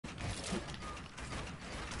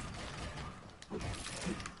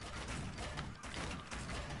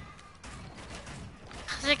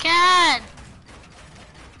I can.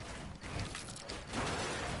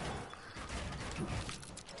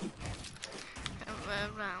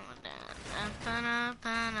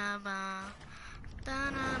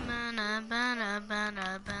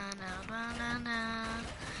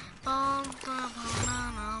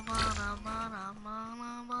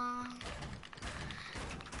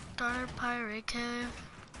 Dark pirate cave.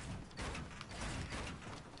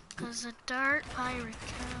 Cause a dark pirate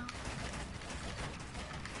cave.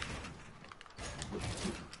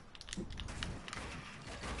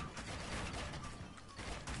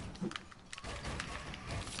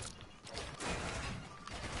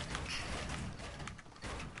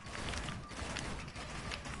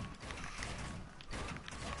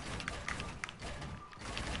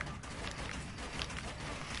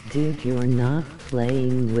 Dude, you're not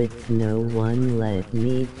playing with no one. Let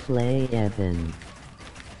me play, Evan.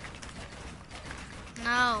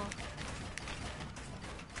 No.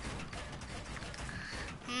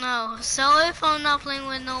 No. So if I'm not playing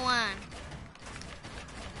with no one.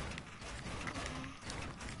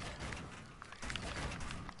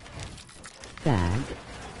 Bad.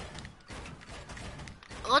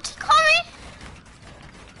 What's he call me?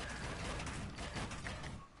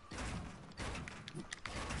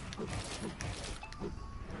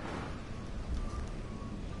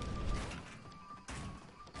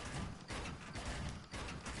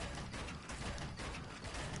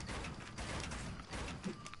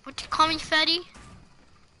 What you call me, fatty?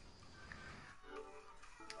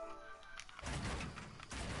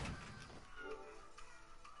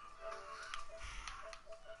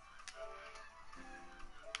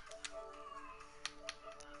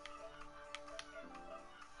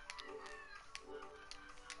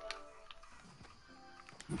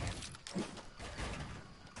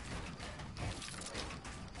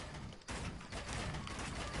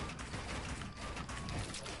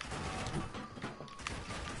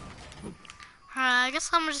 Alright, I guess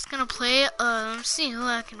I'm just gonna play, see who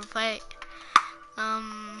I can fight.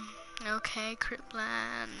 Okay, Krypt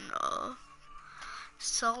Klan,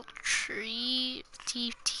 Salt Tree,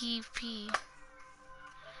 TTP.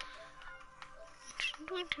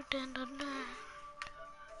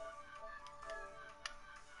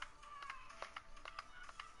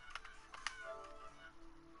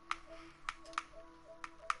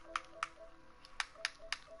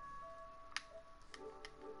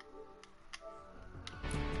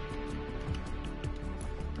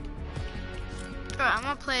 Alright, I'm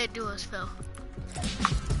gonna play a duo spell.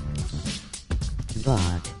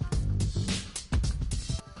 Bot.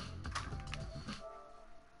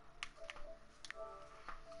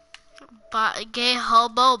 Bot, gay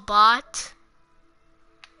hobo bot.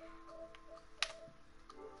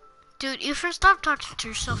 Dude, you first stop talking to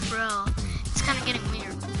yourself, bro. It's kind of getting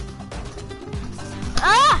weird.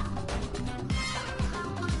 Ah!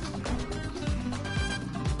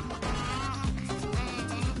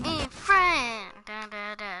 Friend.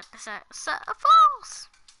 False.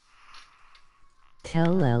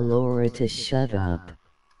 Tell Elora to shut up.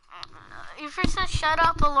 You first said shut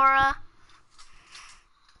up, Elora.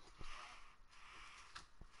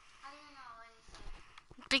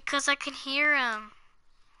 Because I can hear him.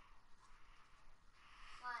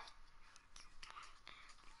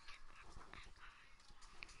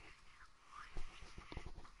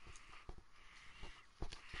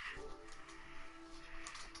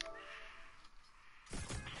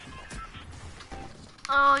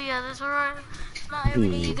 Oh yeah, there's a royal. Not every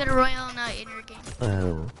day you get a royal nut in your game.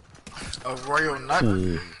 Oh. A royal nut?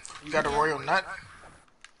 You got a royal nut?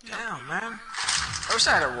 Damn, man. I wish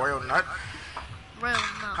I had a royal nut. Royal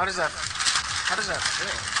nut. How does that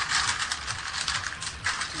feel?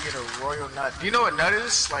 You get a royal nut. Do you know what nut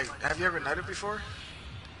is? Like, have you ever nutted before?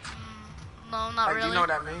 No, not really. Do you know what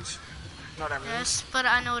that means? You know what that means? Yes, but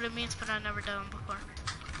I know what it means, but I've never done it before.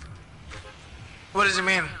 What does it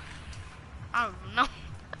mean? I don't even know.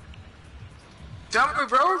 Tell me,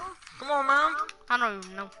 bro. Come on, man. I don't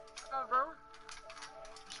even know. Come on, bro.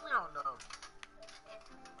 We don't know.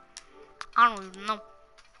 I don't even know.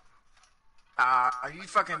 You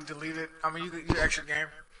fucking deleted. I mean, you extra game.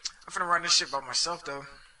 I'm finna run this shit by myself, though.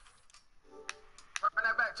 Run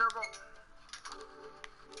that back, Turbo.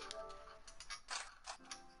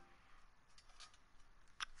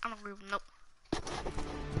 I don't even know.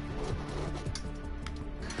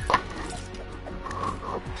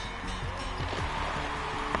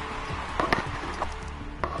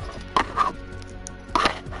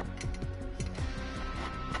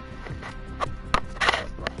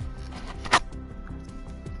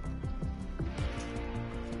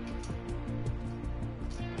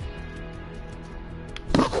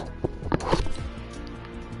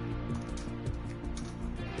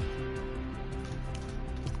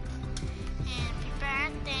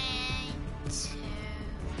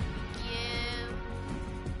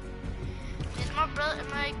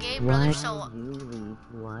 my gay Why brother so. you leave?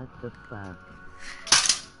 What the fuck?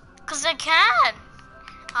 Cause I can.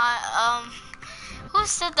 Who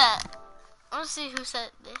said that? Let's see who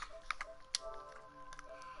said this.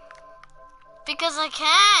 Because I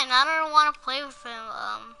can. I don't want to play with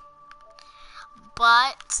him.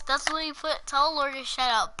 But that's what he put. Tell Lord to shut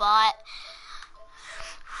up, bot.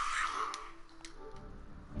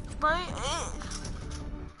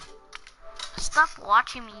 Stop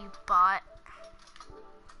watching me, you bot.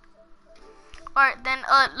 Alright, then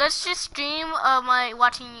let's just stream my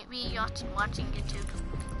watching YouTube.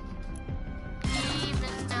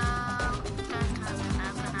 Even though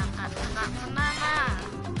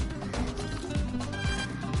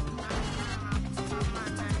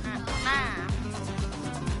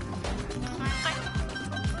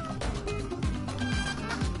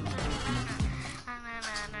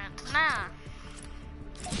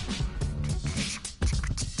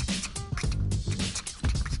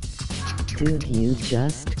Dude, you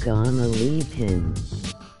just gonna leave him.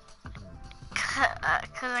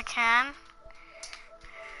 Cause I can.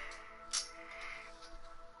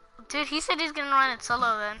 Dude, he said he's gonna run it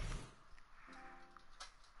solo then.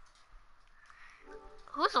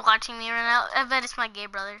 Who's watching me right now? I bet it's my gay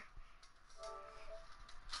brother.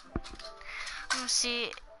 Let me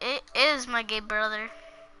see. It is my gay brother.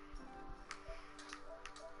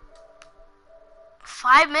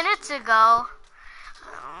 5 minutes ago.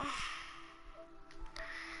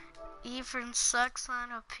 Ephraim sucks on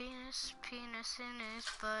a penis in his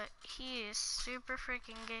butt. He is super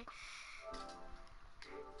freaking gay.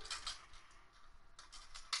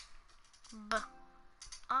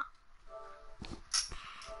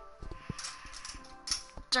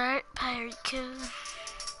 Dirt pirate kill.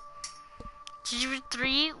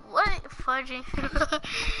 G3? What? Fudging.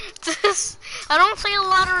 I don't play a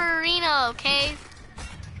lot of arena, okay?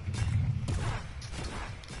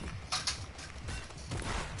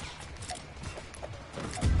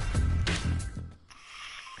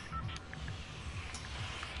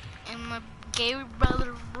 In my gay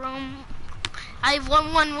brother room. I have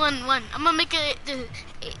 1111. I'm gonna make it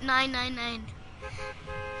 8999.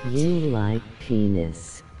 You like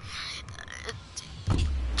penis.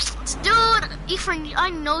 Dude, Ephraim, I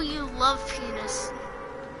know you love penis.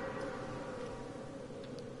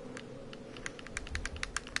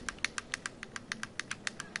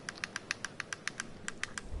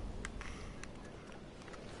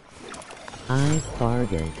 I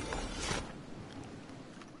farted.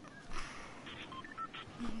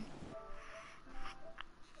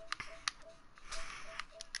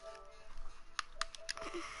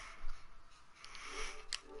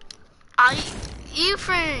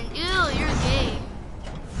 Ephraim, ew, you're gay.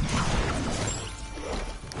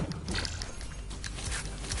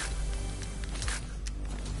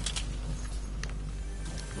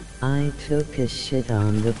 I took a shit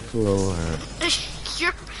on the floor.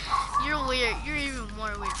 You're weird. You're even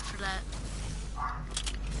more weird for that.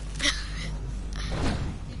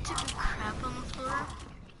 You took a crap on the floor?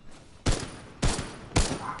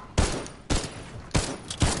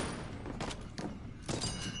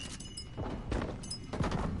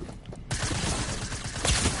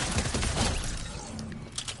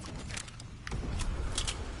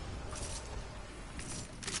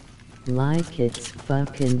 Like it's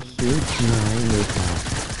fucking huge, my nigga.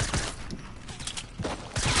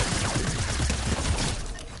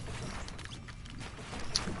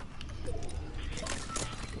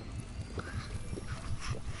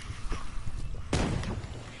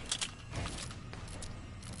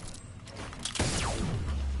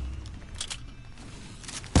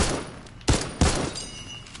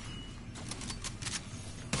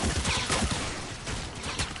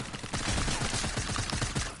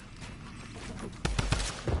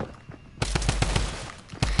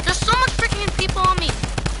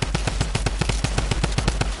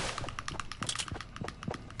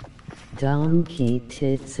 Donkey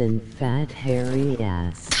tits and fat hairy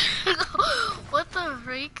ass. What the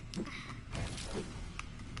freak?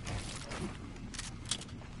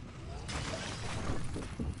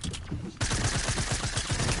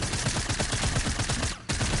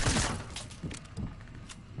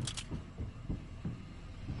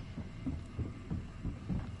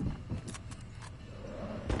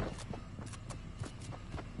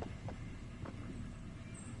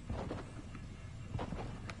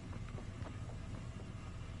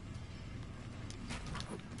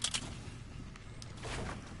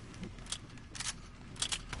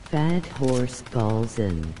 Fat horse balls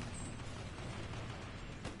in.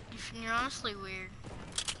 You're honestly weird.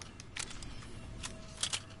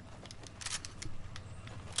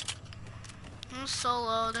 I'm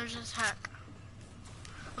solo, there's this hack.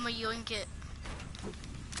 I'm gonna yoink it.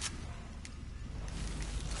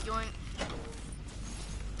 Yoink.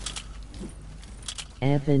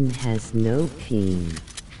 Evan has no peen.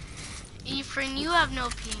 Efrain, you have no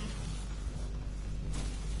ping.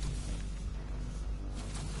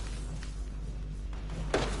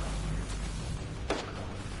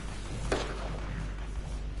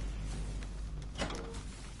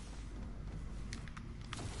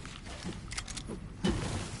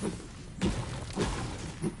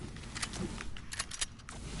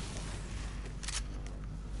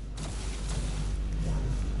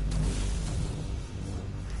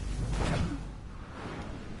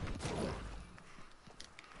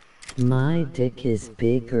 My dick is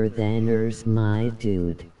bigger than yours, my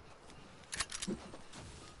dude.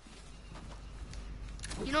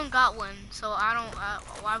 You don't got one, so I don't,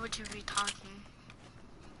 why would you be talking?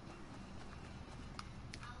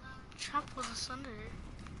 Trap was asunder.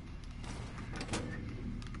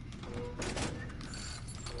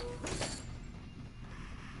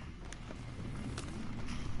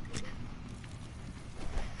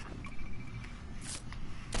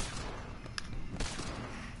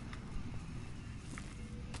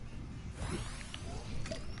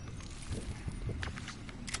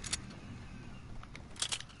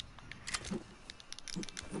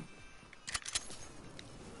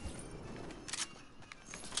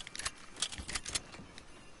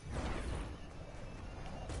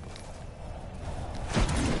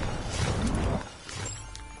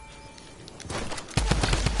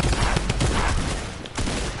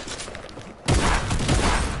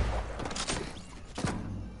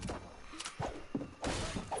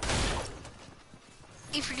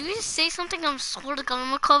 If you just say something, I'm swear to God, I'm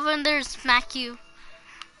gonna cover in there and smack you.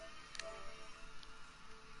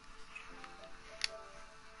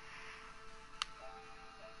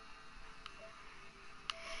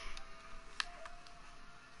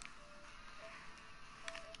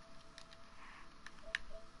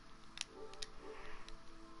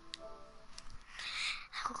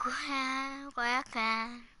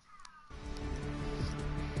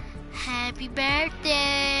 Happy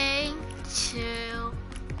birthday to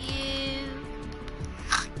you.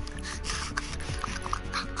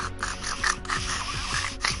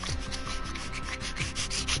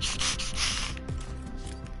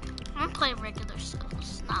 I'm playing regular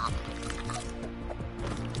skills. Stop.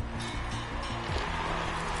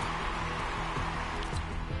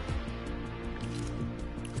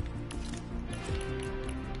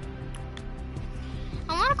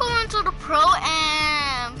 I wanna go into the pro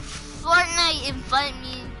and Fortnite invite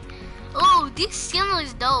me. Oh, this skin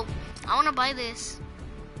is dope. I wanna buy this.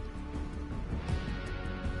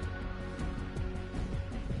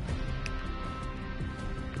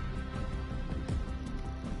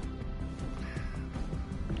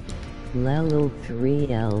 Lelo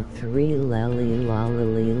 3L3 Lely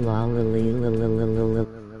Lolly Lolly Lolly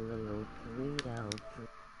 3L3.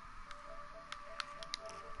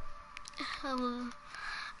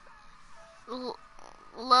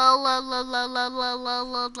 La la la la la la la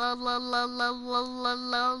la la la la la la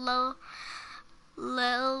la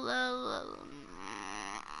la la la.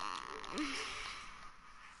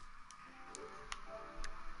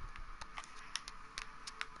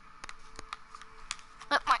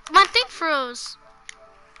 My thing froze.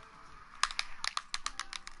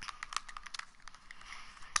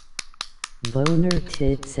 Boner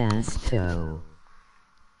tits ass toe.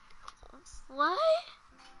 What?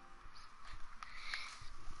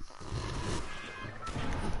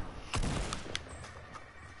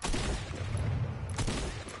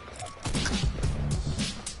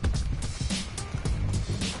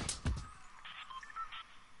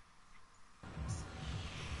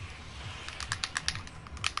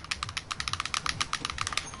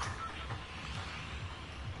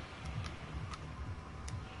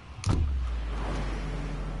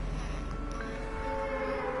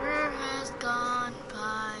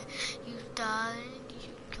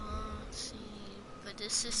 The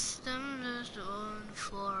system is on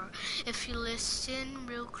for if you listen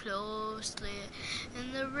real closely,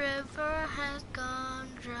 and the river has gone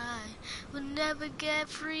dry. We'll never get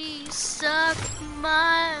free. Suck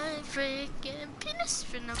my freaking penis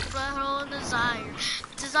in the butthole.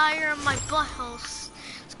 Desire in my butthole.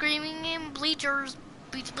 Screaming in bleachers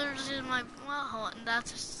in my butthole, and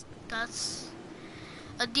that's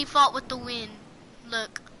a default with the wind.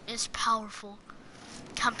 Look, it's powerful.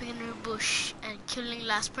 Camping in a bush and killing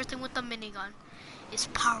last person with a minigun is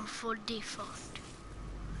powerful default.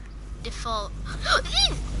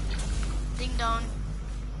 Ding dong.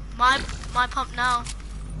 My pump now.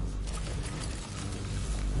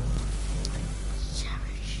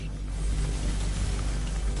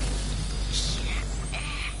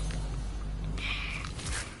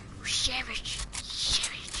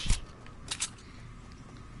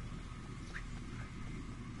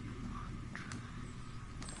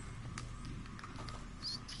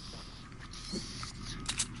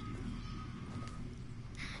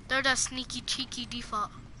 They're the sneaky cheeky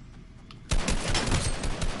default.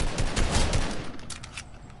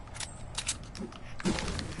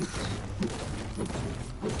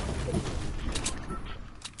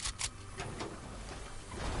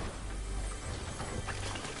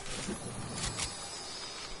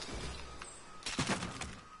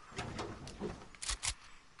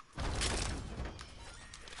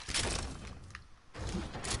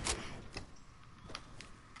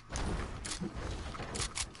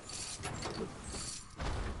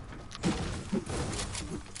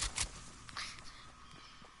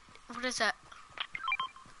 What is that?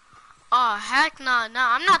 Oh, heck no, no,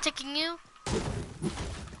 I'm not taking you.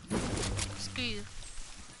 Screw you.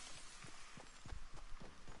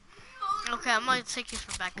 Okay, I'm gonna take you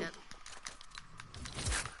for backup.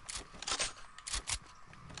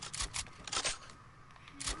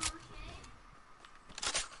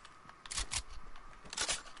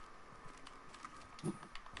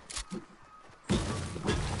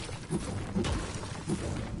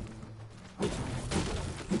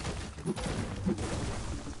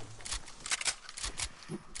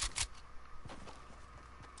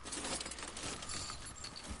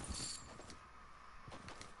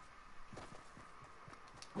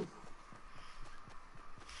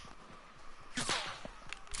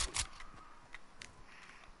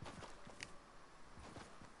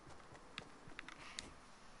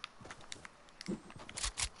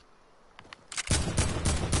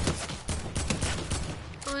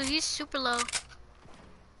 Oh, he's super low.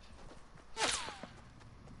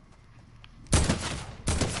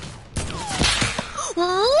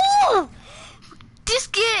 Whoa! This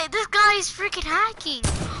guy is freaking hacking.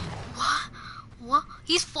 What? What?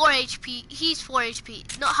 He's 4 HP. He's 4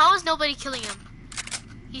 HP. No, how is nobody killing him?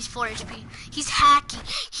 He's 4 HP. He's hacking.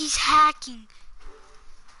 He's hacking.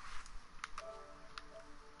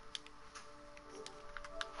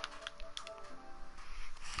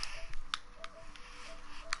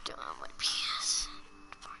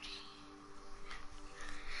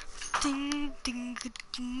 Ding ding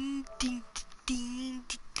ding ding ding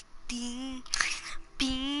ding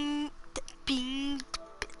bing bing.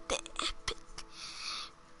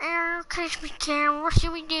 Christmas Carol, what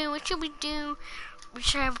should we do? What should we do? We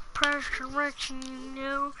should have a pressure direction, you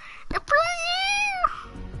know.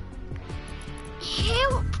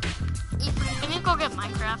 Help! Can you go get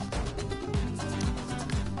Minecraft?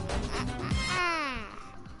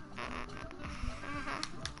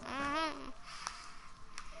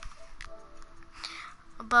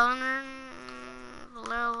 About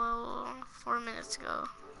 4 minutes ago.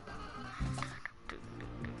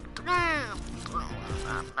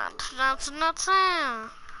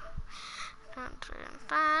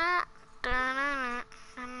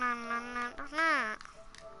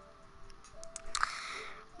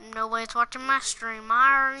 Nobody's watching my stream.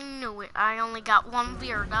 I already knew it. I only got one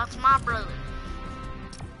viewer. That's my brother.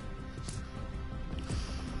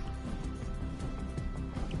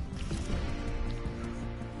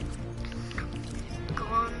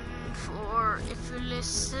 If you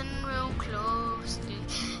listen real closely,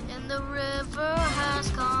 and the river has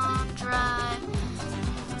gone dry.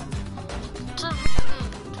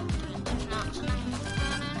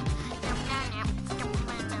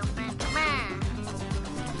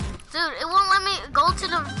 Dude, it won't let me go to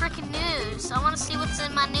the freaking news. I want to see what's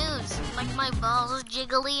in my news. Like my balls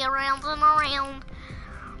jiggly around and around,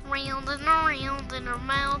 round and around in her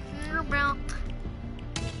mouth, in her mouth.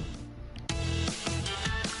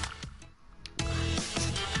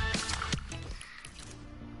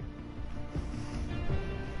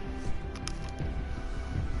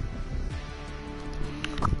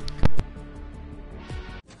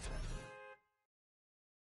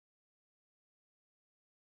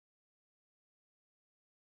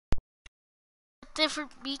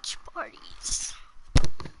 Different beach parties.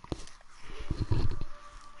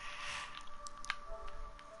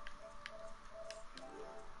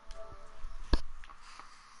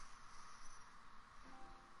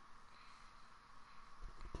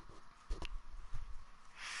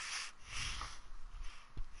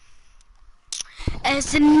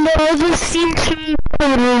 As another seems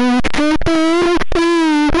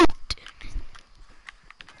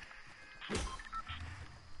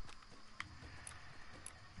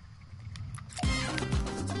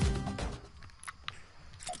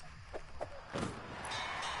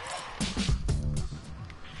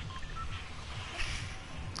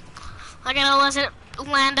I gotta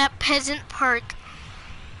land at Peasant Park,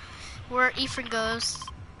 where Ethan goes.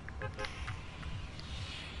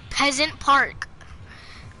 Peasant Park.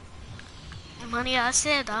 Money, I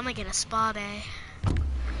said I'm gonna get a spa day.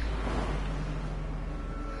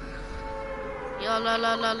 Yo la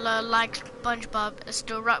la la la like SpongeBob. It's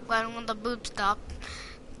the rock bottom when the boob stop.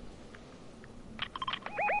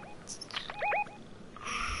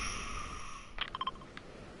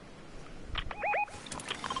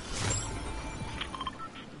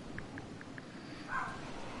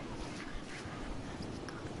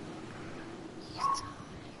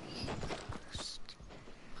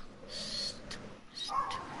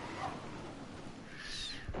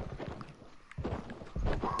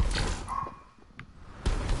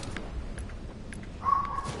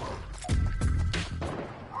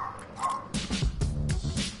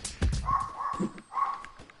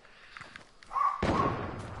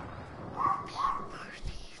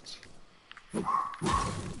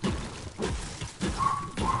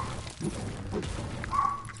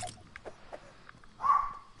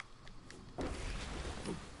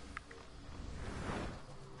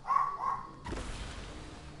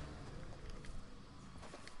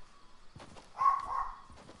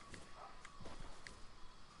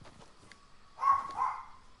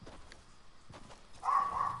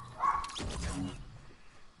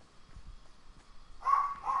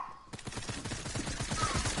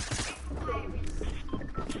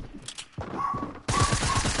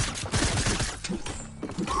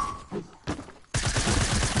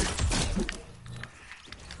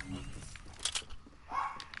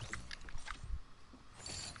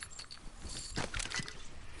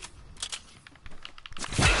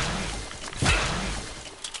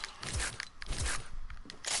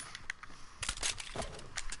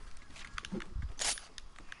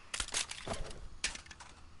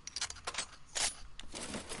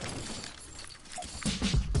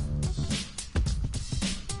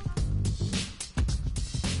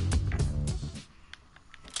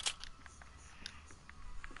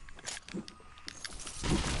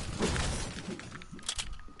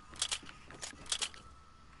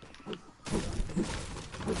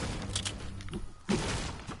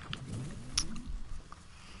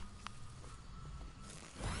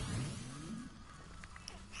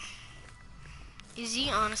 Is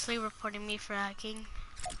he honestly reporting me for hacking?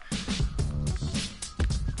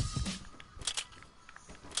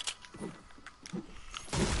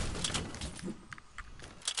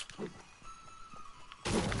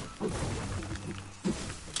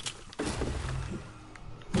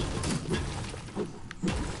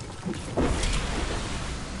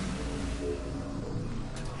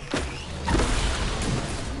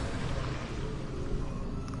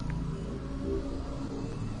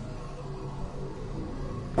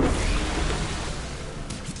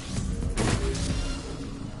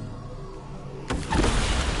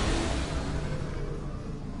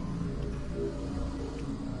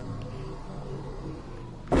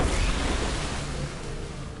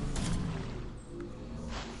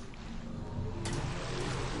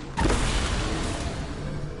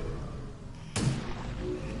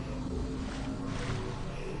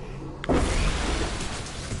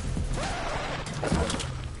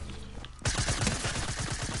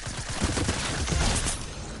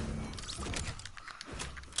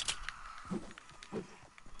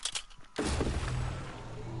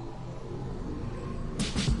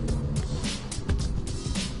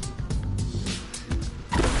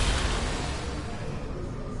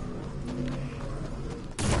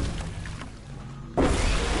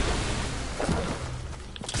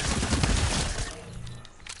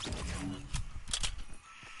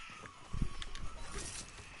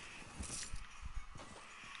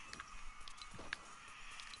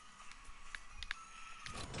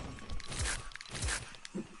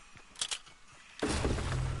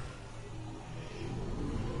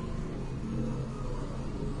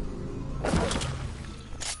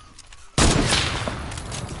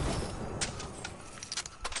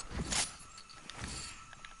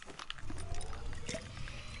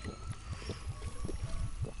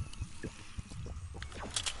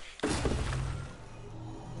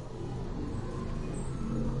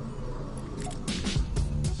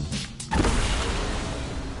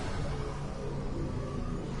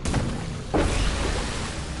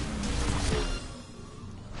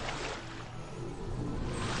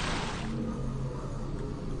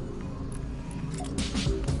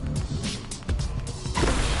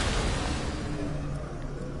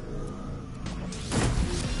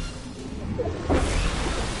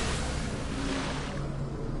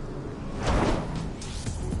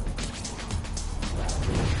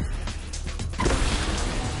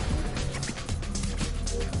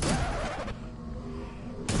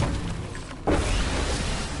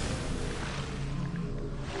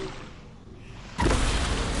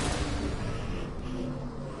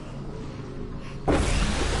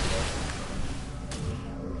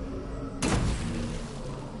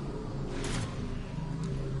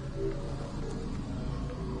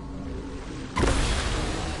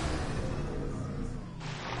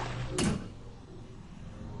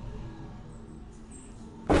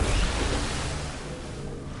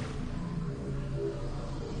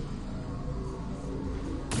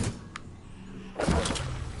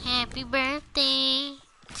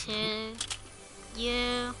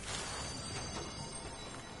 Yeah.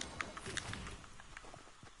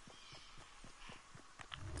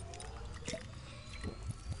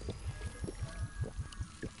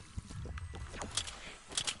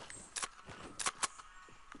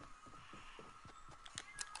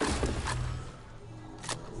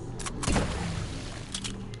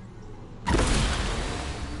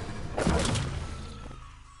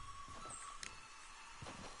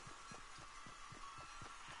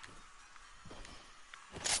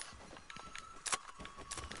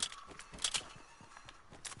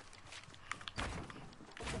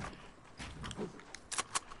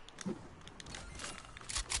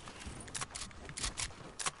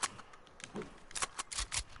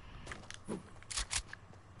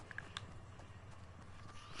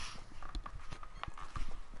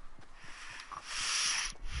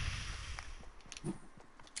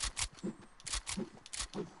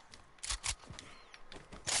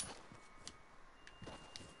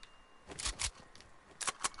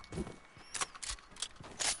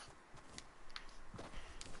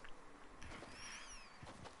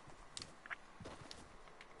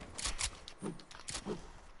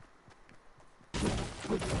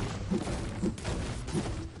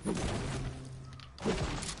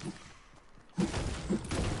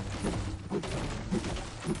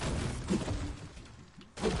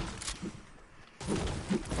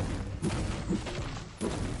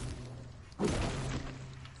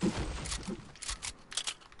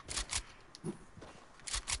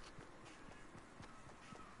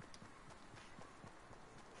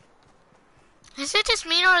 Is it just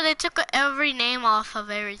me or they took every name off of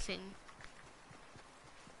everything?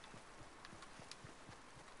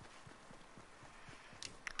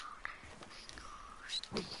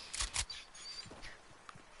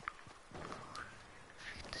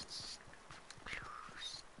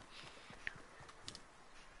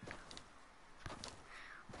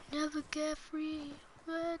 Never get free.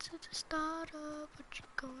 Let's at the start of what you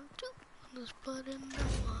gonna do. There's blood in the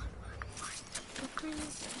water. The green, the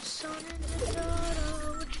sun and the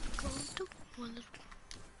daughter. What you gonna do? Well,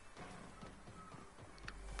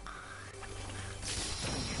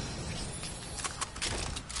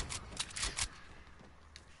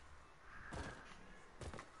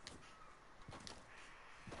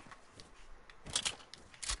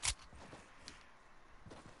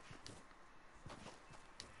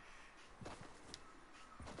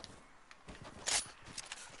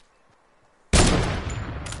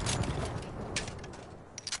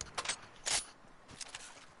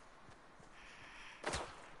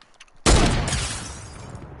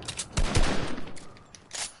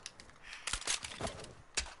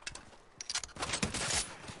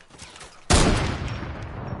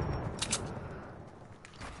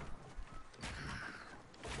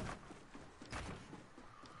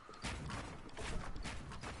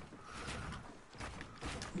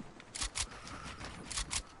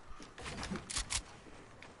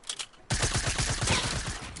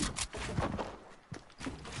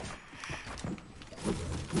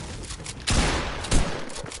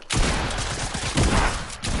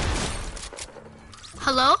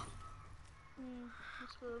 hello?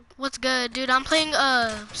 What's good, dude? I'm playing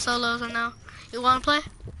solos right now. You wanna play?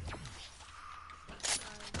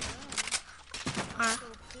 Alright.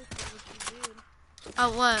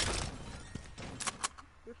 Oh, what?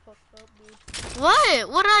 You're fucked up, dude. What?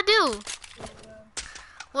 What did I do?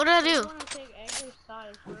 What did I do? wanna take Angry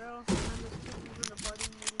sides, bro. And just put you in the party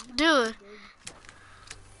meeting. Dude.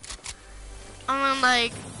 I'm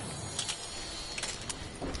like...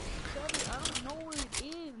 Savvy, I don't know where it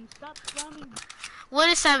is. Stop spamming. What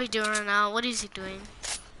is Savvy doing right now? What is he doing?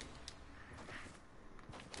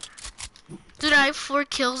 Dude, I have 4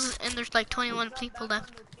 kills and there's like 21 people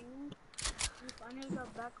left. We finally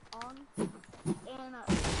got back on. And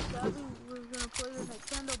Savvy was gonna play with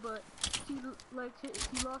Nintendo, but he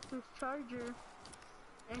lost his charger.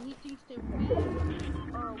 And he thinks that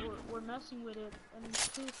we're messing with it. And he's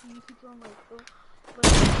pissed and he keeps on like, oh. But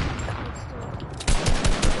it's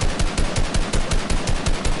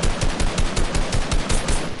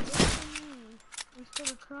instead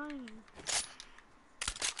of trying.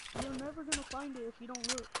 You're never gonna find it if you don't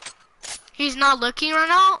look. He's not looking right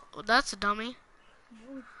now? Oh, that's a dummy.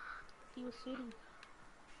 No, he was sitting.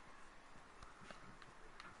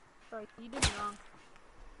 Sorry, you did it wrong.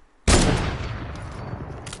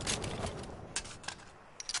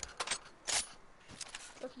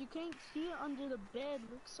 If you can't see it under the bed,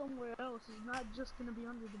 look somewhere else. It's not just gonna be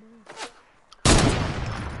under the bed.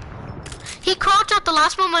 He crawled out the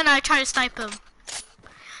last moment I tried to snipe him.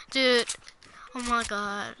 Dude, oh my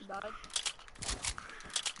god. He died.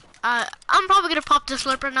 I'm probably gonna pop this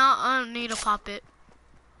slurper now. I don't need to pop it.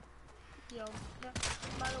 Yo, yeah.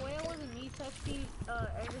 By the way, it wasn't me, Testy.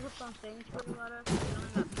 Ever hooked on things pretty lot of,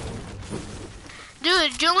 you know,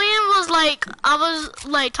 Dude, Julian was like, I was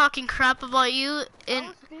like talking crap about you, and I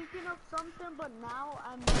was thinking of something, but now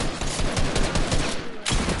I'm.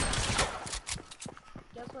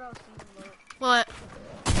 Guess what I was thinking about? what?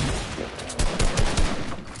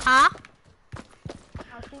 Huh?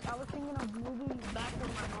 I was thinking of moving back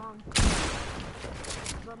with my mom,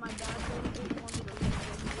 but my dad said he didn't want me to leave,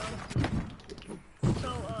 so he loves me. So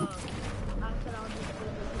I said I'll just stay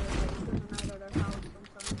with her, like, spend the night at her house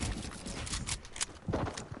sometime.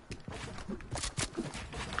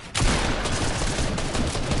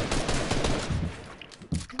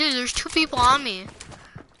 Dude, there's 2 people on me.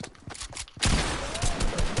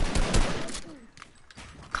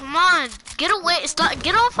 Come on, get away! Stop!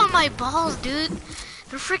 Get off of my balls, dude.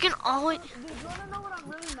 They're freaking always. Dude, you wanna know what I'm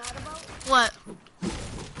really mad about? What?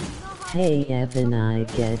 Hey Evan, I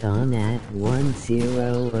get on at 10,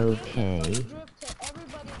 okay? Drip to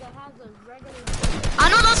everybody that has a regular. I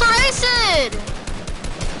know that's what I said.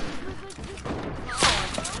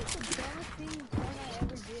 That's the dumbest thing I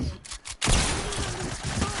ever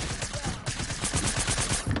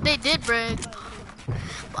did. They did break.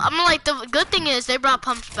 I'm like, the good thing is they brought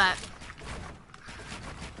pumps back.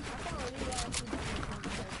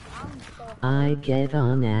 I get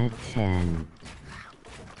on at 10.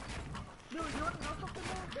 Dude, you wanna know something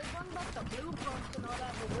though? They run back the blue pumps and all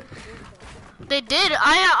that, but where's the blue pumps? They did.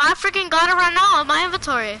 I freaking got it right now in my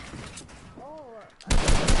inventory.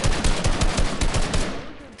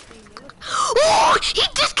 Oh,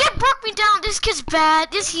 this kid broke me down. This kid's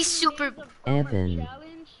bad. He's super. Evan.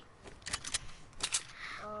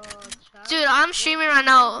 Dude, I'm streaming right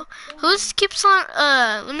now. Who's keeps on?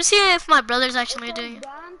 Let me see if my brother's actually doing it.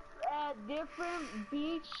 Dance at different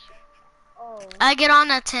beach. Oh. I get on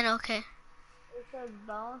at 10. Okay. It says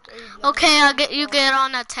bounce. Okay, you get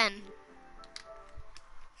on at 10.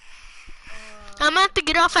 I'm gonna have to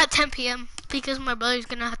get off at 10 p.m. because my brother's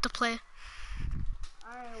gonna have to play.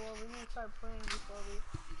 Alright, well, we need to start playing before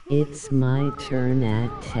we. It's my turn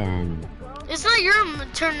at 10. It's not your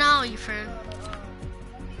turn now, you friend.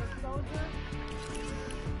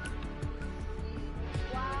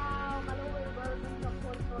 Wow, my little baby brother brings up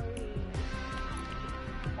Toy Story.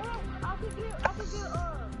 Oh, I could get,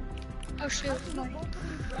 Oh shoot.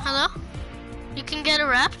 Hello? You can get a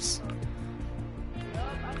wraps?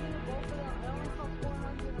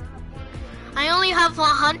 I only have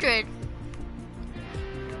 100.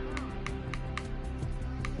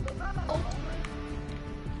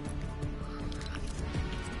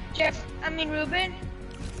 Ruben?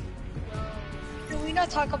 Can we not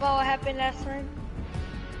talk about what happened last time?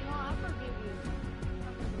 No, I forgive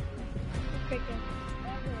you. Okay,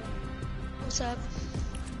 what's up?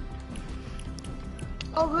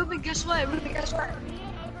 Oh, Ruben, guess what? Ruben, guess what? Me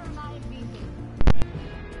and Edgar and I beat him.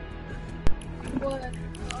 What?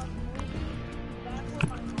 Back with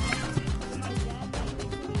my mom, my dad,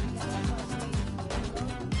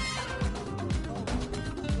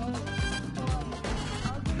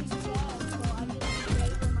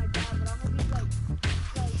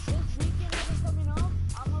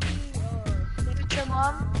 With your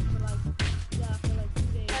mom?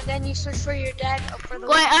 And then you search for your dad for the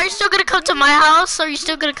Wait, are you still gonna come to my house? Are you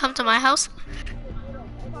still gonna come to my house?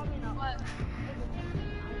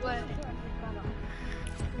 What?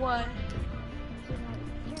 What?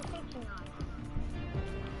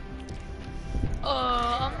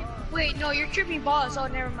 Wait, no, you're tripping balls. Oh,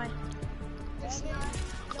 never mind.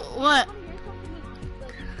 What?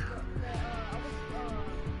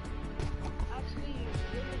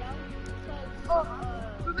 Oh,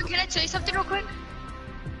 Ruben, can I tell you something real quick?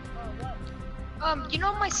 You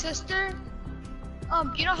know my sister?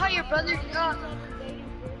 You know how your brother, no,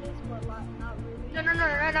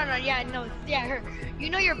 yeah, no, yeah, her. You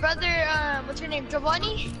know your brother, what's her name,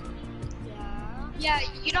 Giovanni? Yeah,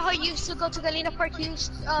 you know how you used to go to Galena Park,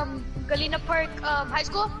 Galena Park, high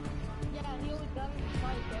school?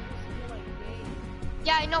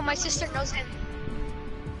 Yeah, I know, my sister knows him.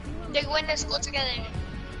 They went to school together.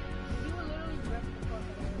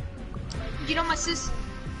 You know my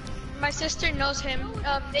sister knows him.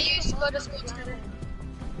 They used to go to school together.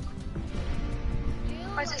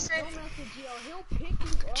 My sister. He'll pick you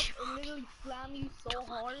up and literally slam you so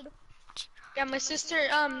hard. Yeah, my sister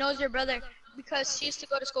knows your brother because she used to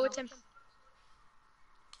go to school with him.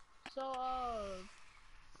 So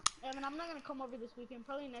Evan, I'm not gonna come over this weekend.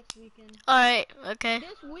 Probably next weekend. All right. Okay.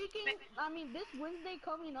 This weekend, this Wednesday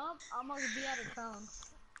coming up, I'm gonna be out of town.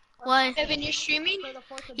 Why? Evan, you're streaming? For the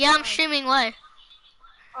 4th of Yeah, I'm July. streaming. Why?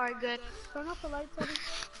 Alright, good. Turn off the lights, Evan.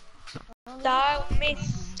 Thou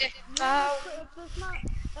miss. Thou. If it's not,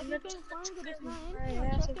 if you can't find it, it's not in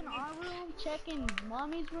here. Check in our room, check in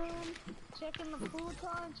mommy's room, check in the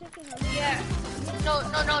futon, check in the Yeah.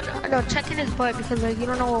 No, check in his butt because like you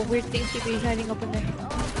don't know what weird things he be hiding up in there.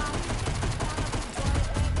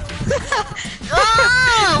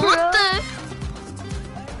 Oh, what the?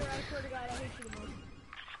 I swear to God, I hate you the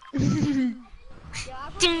most. Yeah,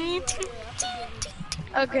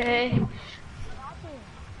 I Okay.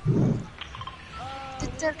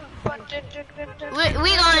 We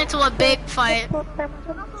got into a big fight.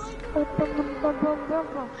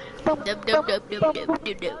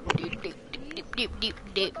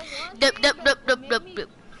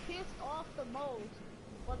 pissed off the most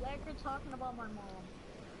was Edgar talking about my mom.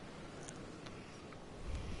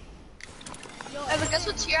 Yo, Evan, guess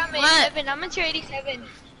what tier I'm in? What? Evan, I'm in tier 87.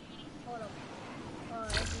 hold up.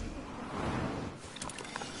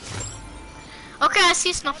 Okay, I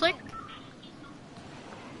see Snowflake.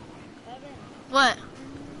 Evan, What?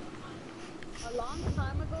 a long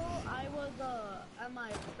time ago, I was at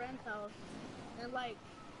my friend's house, and like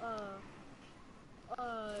they were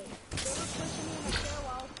pushing me in a chair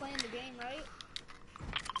while I was playing the game, right?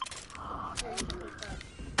 Here, you can take that.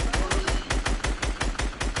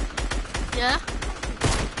 Yeah?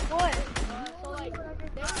 What? So like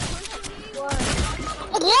they were pushing me.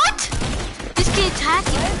 What? This kid's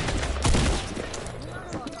hacking.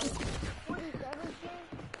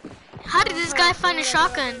 How did this guy find a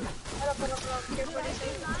shotgun? Did I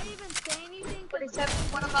not even say anything? 47.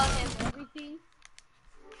 What about him? Everything.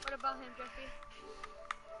 What about him, Jeffrey?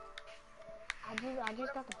 I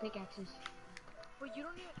just got the pickaxes. Well, you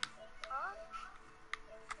don't even. Huh?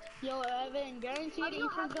 Yo, Evan, guaranteed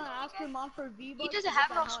Ethan's gonna ask your mom for V-Bucks. He doesn't to have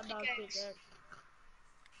get no that hot dog pickaxe. pickaxe.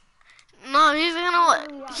 No, he's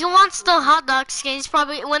gonna. He wants the hot dog skin. He's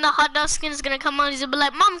probably when the hot dog skin is gonna come out. He's gonna be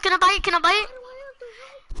like, "Mom, can I buy it? Can I buy it?" Why do I have to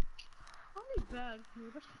help? How many bags,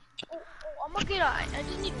 dude? I'm gonna get. I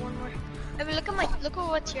just need one more. Evan, look at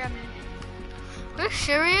what tier I'm in. Are you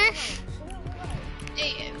serious?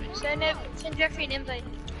 Hey, send Jeffrey an invite.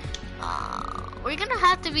 We're gonna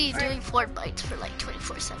have to be doing Fortnite for like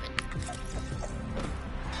 24/7.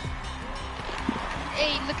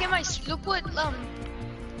 Hey, look what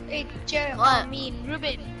hey, What? I mean,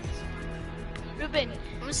 Ruben.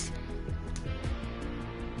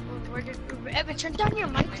 Where did Ruben? Evan, turn down your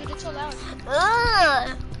mic, dude. It's so loud.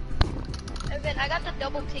 Ugh. Evan, I got the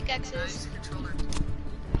double pickaxes.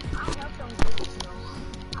 I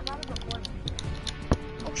gotta go for it.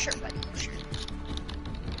 Oh, sure, buddy. Oh, sure.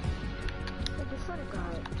 I just swear to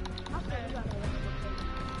God. I swear to God, I gotta go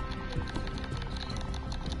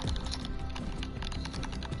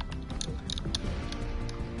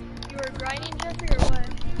You were grinding, Jeffrey, or what?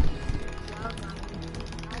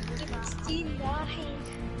 69.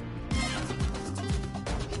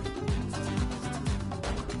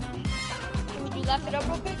 Would you laugh it up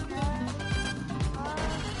real quick?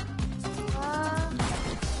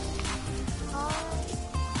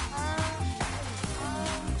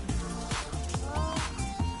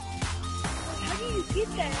 How do you get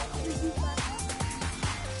that?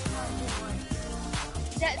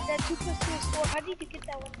 That 2 plus 2 is 4. How did you get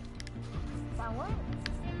that one? That what?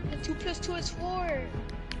 The 2 plus 2 is 4.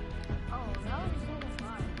 Oh, that was so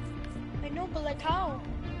fun. I know, but like how?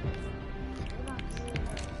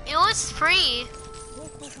 It was free.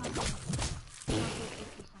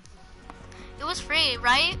 It was free,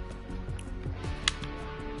 right?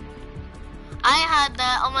 I had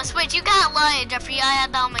that on my Switch. You can't lie, Jeffrey. I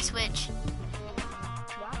had that on my Switch.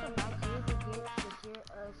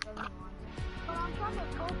 But I'm trying to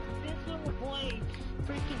help this little boy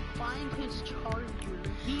freaking find his charger.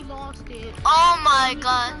 He lost it. Oh my He keeps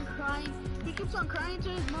god. on crying. He keeps on crying to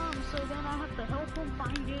his mom, so then I have to help him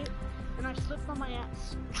find it, and I slipped on my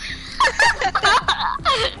ass.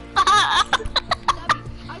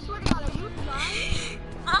 I swear to God, are you lying?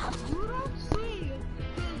 You don't see his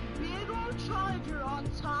big old charger on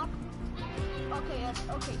top. Okay,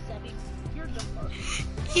 okay, Sebby, you're dumb.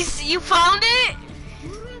 You found it? You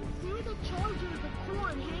didn't see the charger, the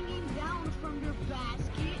cord hanging down from your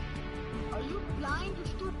basket? Are you blind, you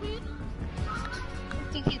stupid? I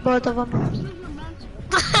think he's both of them. Actually, you're mental.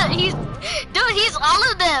 He's all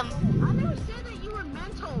of them. I never said that you were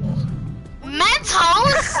mental.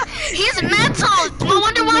 Mentals? He's mental. No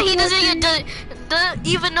wonder why he doesn't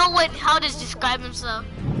even know how to describe himself.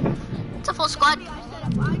 It's a full squad. I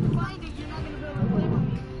said if I find it, you're not gonna be able to play with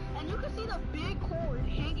me. And you can see the big cord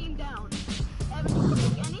hanging down. Evan, you can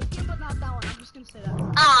pick any skin but not that one. I'm just gonna say that.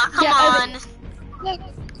 Aw, come Yeah, on. Look,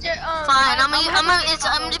 Fine. I'm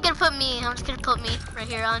just gonna put me. I'm just gonna put me right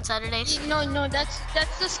here on Saturdays. No, that's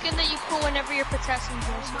the skin that you put whenever you're protesting.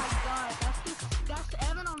 Oh my god, that's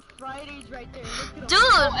Evan on Fridays right there. Look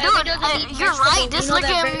at him. Dude, you're right. Just look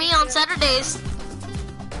at me on Saturdays.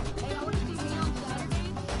 Hey, I wanna see me on Saturdays.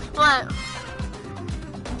 What?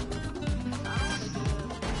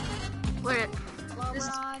 Where?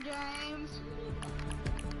 LeBron James.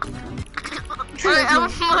 Alright, I'm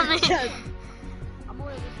gonna I'm gonna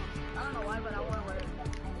wear this one. I don't know why, but I wanna wear it.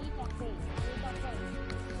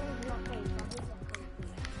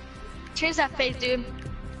 Change that face, dude.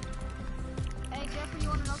 Hey, Jeffrey, you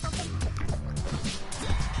wanna know something?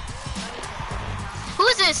 Who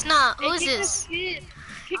is this? Nah, who is this?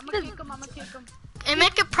 I'm gonna kick him. And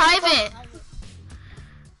make it private.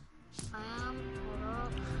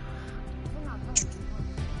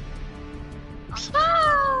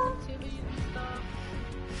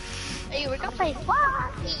 Hey, we're gonna play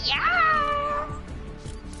what? Yeah!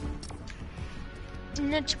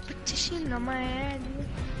 Not petition on my head.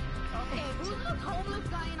 Okay, who's this homeless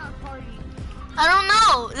guy in our party? I don't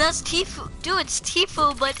know. That's Tifu. Dude, it's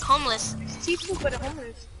Tifu, but homeless. Tifu, but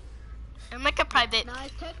homeless. And make it private. Nah,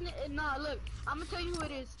 it's nah, look, I'm gonna tell you who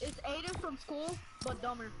it is. It's Aiden from school, but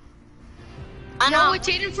dumber. I know. No, it's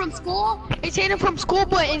Aiden from school. It's Aiden from school,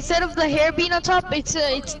 but instead of the hair being on top, it's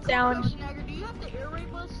down. Do you have the air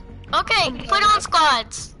rape us? Okay, put on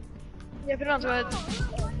squads. Yeah, put it on squad.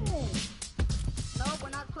 No, we're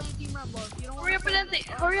not playing Team Rumble. You don't Hurry up and end it.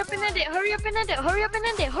 Hurry up and end it. Hurry up and end it. Hurry up and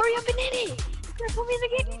end it. Hurry up and end it. You're gonna put me in the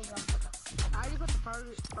game. I already put the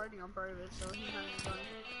party on private, so he's not even going.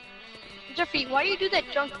 Jeffrey, why you do that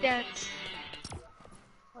junk dance?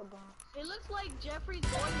 It looks like Jeffrey's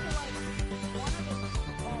going to like one of the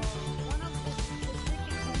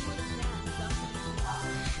freaking homeless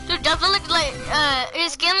Dude, definitely looks like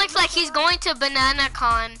his skin looks like he's going to Banana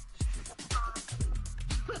Con.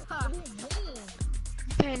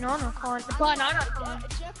 Banana con. Banana con.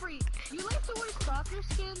 Jeffrey, you like to wear soccer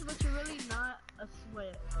skins, but you're really not a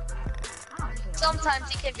sweat. Sometimes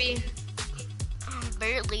he can be.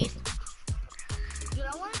 Barely. Dude,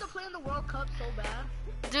 I wanted to play in the World Cup so bad.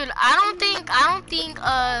 Dude, I don't think, Oh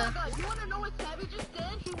my god, you wanna know what Savvy just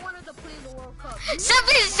did? He wanted to play in the World Cup.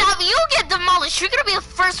 Savvy, you get demolished. You're gonna be the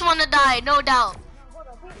first one to die, no doubt.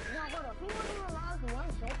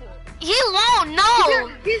 He won't, no.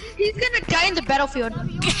 He's gonna die in the battlefield.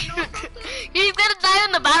 He's gonna die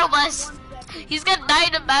in the battle bus. He's gonna die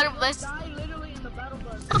in the battle bus. Die literally in the battle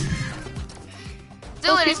bus.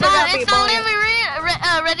 Dude, it's not letting me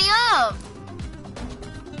ready up.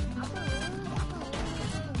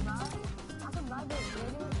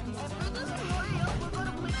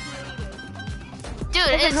 Dude,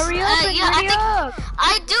 it's hurry up and yeah, ready up.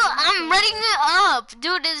 I'm readying it up.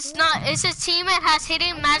 Dude, it's not, it's a teammate has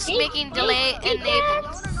hidden matchmaking delay enabled. I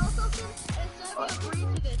wanna know something? And Savvy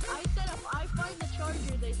agreed to this. I said if I find the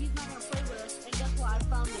charger that he's not gonna play with us, and guess what? I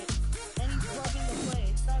found it. And he's rubbing the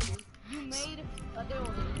play. Savvy, you made a deal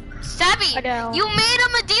with him. Savvy, you made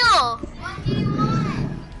him a deal. What do you want?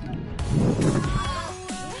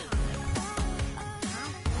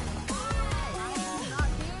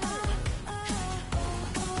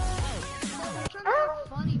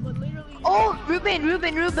 Funny, but literally. Oh, Ruben.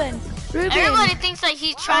 Everybody thinks that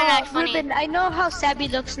he's trying to act funny. Ruben, I know how Sabby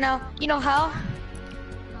looks now. You know how?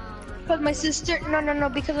 Because my sister, no,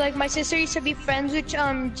 because like my sister used to be friends with you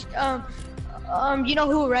know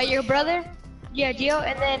who, right? Your brother? Yeah, Gio.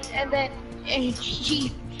 And then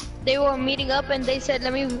they were meeting up and they said,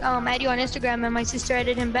 let me add you on Instagram, and my sister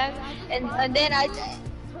added him back, and then I.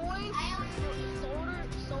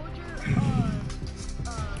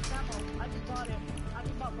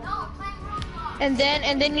 And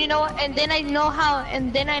then you know, and then I know how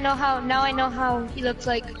he looks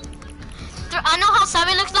like. Dude, I know how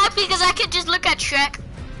Savvy looks like because I could just look at Shrek.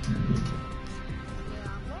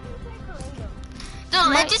 Dude,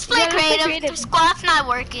 let's just play creative. The squad's not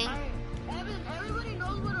working. Evan, everybody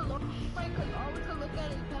knows what a logo looks like because all we can look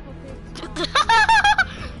at is Peppa Pig.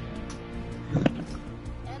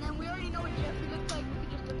 And then we already know what Jeffrey looks like. We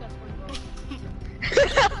can just look at SpongeBob.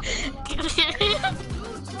 Dude, stop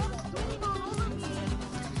spinning all over me.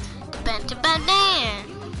 Bend to bend in.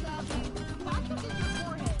 Patrick is your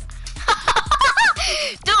forehead.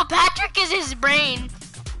 Dude, Patrick is his brain.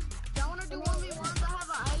 I wanna do 1v1s. I have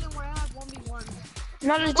an island where I have 1v1s.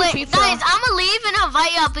 Not just Wait, FIFA. guys, I'm gonna leave and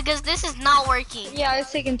invite you up because this is not working. Yeah,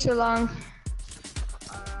 it's taking too long.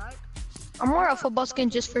 Alright. I'm more a football skin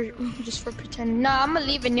just for pretending. Nah, I'm gonna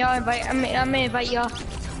leave and y'all invite. I'm gonna invite y'all.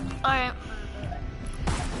 Alright.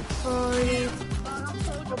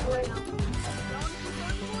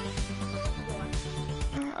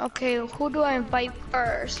 Okay, who do I invite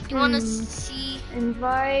first? You wanna see?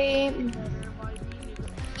 Invite.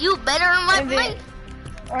 You better invite me.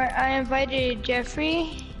 Alright, I invited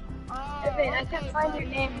Jeffrey. Oh, Evan, I can't find your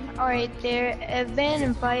name. Alright, there. Evan,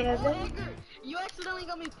 invite Evan. Edgar, you accidentally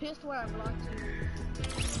got me pissed where I blocked you.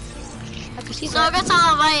 I can see So I that. guess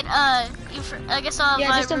I'll invite I guess I'll Yeah,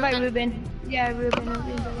 invite just invite Ruben. Ruben. Yeah, Ruben.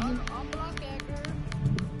 Unblock Edgar.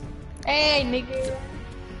 Hey, nigga.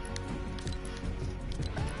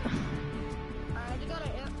 I just got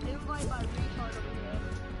an invite by retard over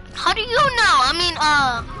here. How do you know? I mean,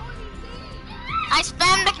 I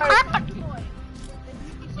spammed the Krypt.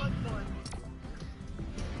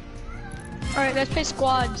 Alright, let's play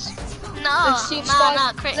squads. No, Let's see if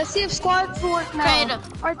let's see if squads work now.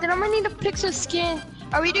 Creative. Alright, then I'm gonna need to pick some skin.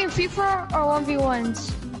 Are we doing FIFA or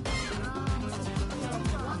 1v1s?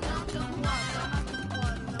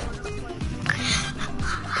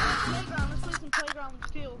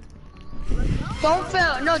 Don't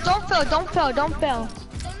fail. No, don't fail. Don't fail. Don't fail.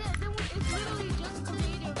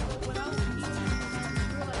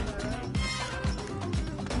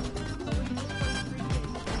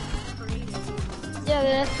 Yeah,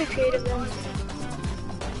 then let's be creative then.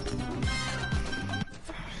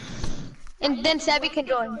 And then Savvy can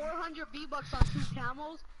join. 400 V-Bucks on 2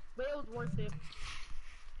 camels, but it was worth it.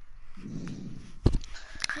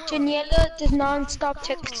 Daniela does non-stop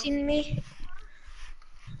texting me.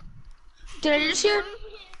 Did I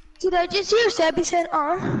just hear Savvy said,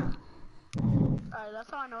 Alright, that's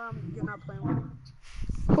how I know you're not playing with him.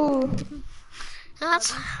 Who?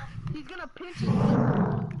 That's He's gonna pinch his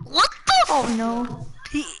what the? Oh no.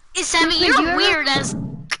 Sammy, Ruben, you're weird as.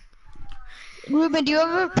 Ruben, do you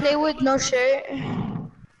ever play with no shirt?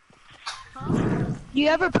 Do you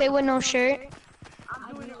ever play with no shirt?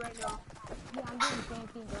 I'm doing it right now. Yeah, I'm doing the same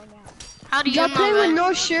thing right now. How do you Y'all know play with that?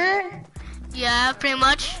 no shirt? Yeah, pretty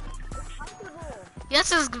much.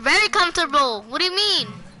 Yes, it's very comfortable. What do you mean?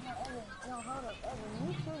 No, hold up, Evan,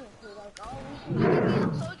 you shooting too, like, all we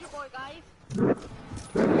shoot. Soldier boy, guys.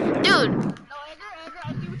 Dude, No, Edgar,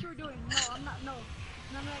 I see what you were doing. No, I'm not, no.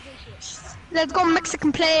 None of that good shit. Let's go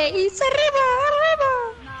Mexican play. It's arriba, arriba.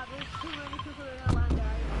 Nah, there's too many people that are gonna land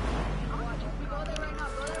there. Watch, if we go there right now,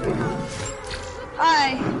 go there right now.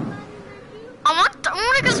 Aye. I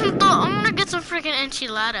wanna get some freaking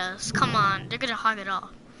enchiladas. Come on, they're gonna hog it all.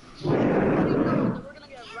 We're gonna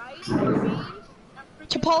get rice, beans, and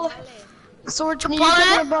freaking Chipotle. So we're Chipotle?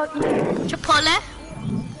 talking about Chipotle?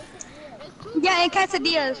 yeah, and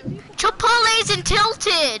quesadillas. Chipotle's and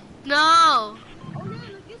tilted. No. Oh yeah,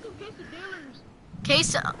 let's get some quesadillas.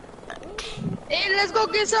 Queso. Hey, let's go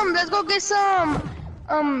get some. Let's go get some.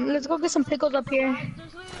 Let's go get some pickles up here.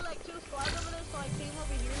 There's literally like 2 squads over there, so I came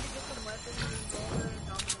over here to get some weapons and go over and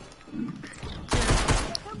dominate.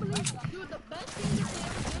 I can't believe, dude, the best thing that they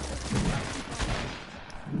ever did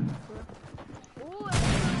was ooh,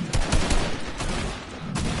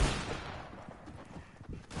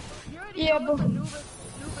 you already Yeah, know but what the Nubis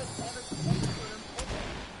ever did for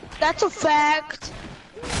them. that's a fact.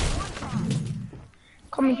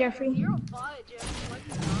 Come on, Jeffrey. You're a bot, Jeffrey. What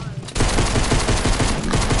you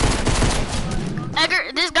got?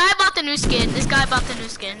 Edgar, this guy bought the new skin. This guy bought the new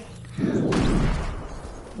skin.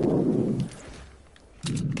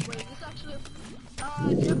 Wait, this actually,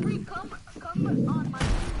 Jeffrey, come on my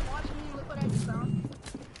screen, watch me, look what I just found.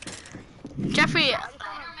 Jeffrey. I just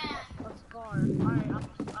found a scar. Alright,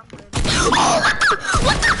 I'm good. Oh,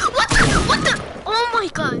 what the? Oh my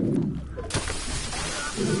god.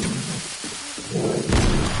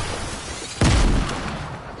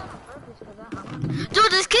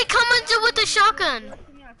 Dude, this kid coming to with a shotgun.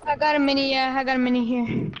 I got a mini. Yeah, I got a mini here.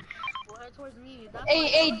 Well, head towards me. That's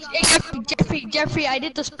Hey, Jeffrey, I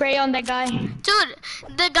did the spray on that guy. Dude,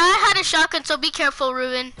 the guy had a shotgun, so be careful,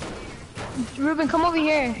 Ruben. Ruben, come over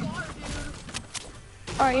here.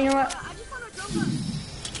 Alright, you know what? I just found a drum gun.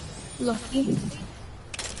 Lucky.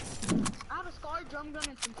 I have a scar, drum gun,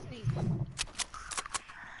 and some stink.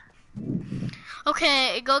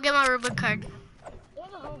 Okay, go get my Ruben card.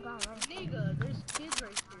 There's a whole guy right Nigga, there's kids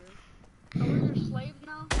right here. So we're your slaves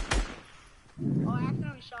now? Oh, I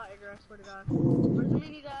accidentally shot Edgar, I swear to God. Where's the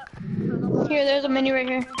mini that? Here, there's a mini right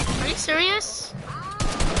here. Are you serious?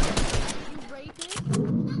 You rapist?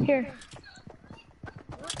 Here.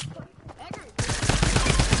 Edgar,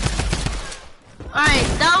 Alright,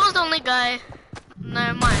 that was the only guy.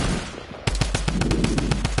 Never mind.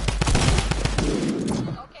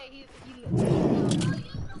 okay, he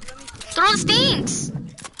Throw the stinks!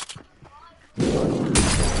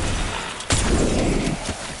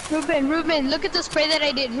 Ruben, look at the spray that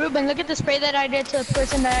I did. Ruben, look at the spray that I did to the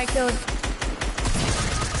person that I killed.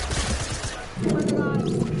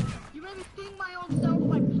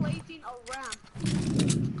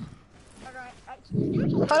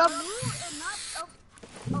 Hold up.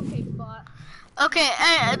 Okay, but. Okay,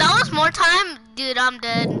 that was more time. Dude, I'm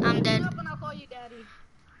dead. I'm dead. Up and I'll call you daddy.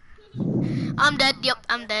 I'm dead. Yep,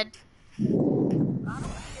 I'm dead. I don't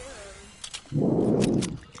care.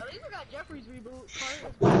 At least we got Jeffrey's reboot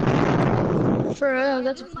part. For real,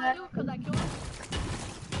 that's a Cause fact. I killed him.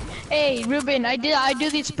 Hey, Ruben, I do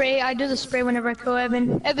the spray. I do the spray whenever I kill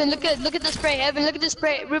Evan. Evan, look at the spray. Evan, look at the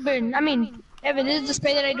spray. Ruben, Evan, this is the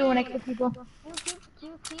spray that I do when I kill people.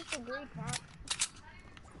 You keep the gray cat.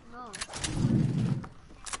 No.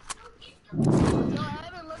 Yo,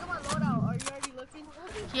 Evan, look at my loadout. Are you already looking?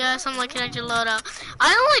 Yes, I'm looking at your loadout.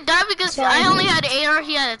 I only died because I only had AR.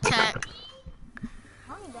 He had attack.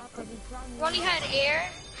 You only had air.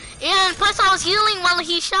 And plus, I was healing while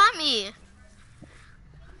he shot me.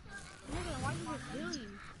 Why you just healing?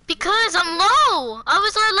 Because I'm low. I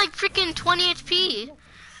was at like freaking 20 HP.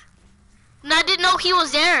 And I didn't know he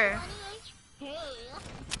was there.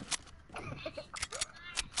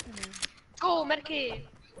 Oh, Medicaid.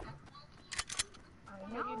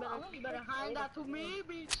 You better hand that to me,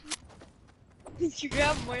 bitch. You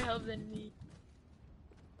have more health than me.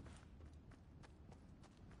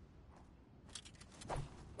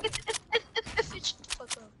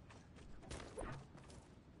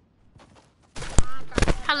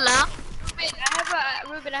 Hello?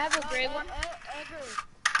 Ruben, I have a gray one. Edgar,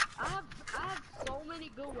 I have so many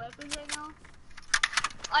good weapons right now.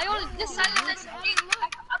 I only this silence.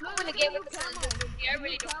 I'm gonna win a game with the silence. I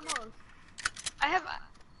really don't. I have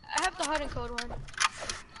the hard and cold one.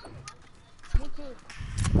 Me too.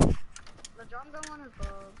 The drum gun one is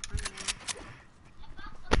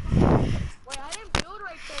Wait, I didn't build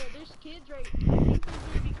right there. There's kids right. I think there's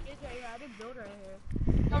gonna be kids right here. I didn't build right here.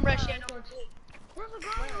 I'm rushing. There's a guy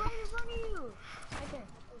right in front of you. Right there.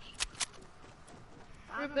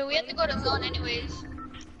 Ruben, we have to go to zone anyways. I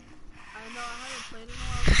know, I haven't played in a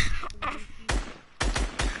while.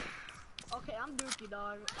 Okay, I'm dookie,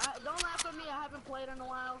 dog. Don't laugh at me, I haven't played in a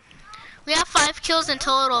while. We have 5 kills in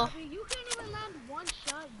total. You can't even land one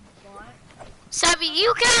shot, you bot. Savvy,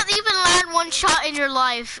 you can't even land one shot in your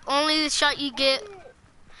life. Only the shot you get.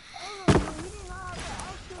 Oh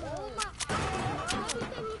my god. I think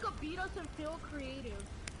who could beat us and feel creative.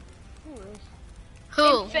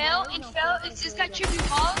 Who? Fail, it's just got 2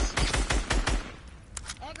 balls.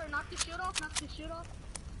 Edgar, knock the shit off,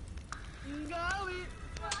 You got it.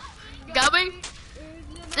 Got me?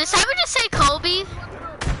 Did Savvy just say Kobe?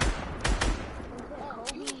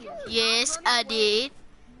 Yes, I did.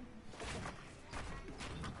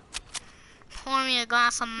 Pour me a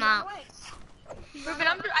glass of milk. Ruben,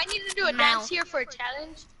 I need to do a dance here for a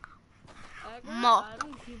challenge. Milk.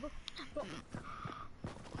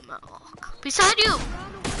 Beside you!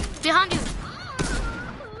 Behind you!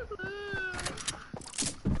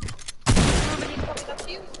 Ruben, he's coming up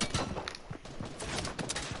to you.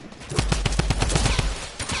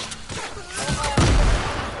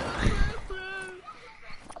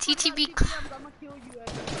 TTB. I'm gonna kill you,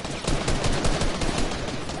 Edgar.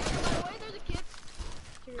 By the way, there's a kid.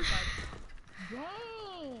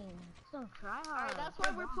 Dang. So try hard. Alright, that's why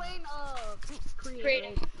we're playing,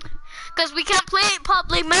 creative. Because we can't play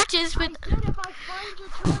public matches with... I said if I find your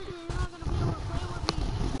charger, you're not gonna be able to play with me.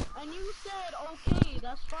 And you said, okay,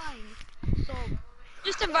 that's fine. So...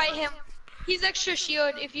 Just invite him. He's extra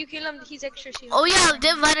shield. If you kill him, he's extra shield. Oh yeah,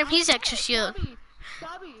 did invite him, he's extra shield.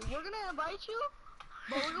 Sabby, we're gonna invite you,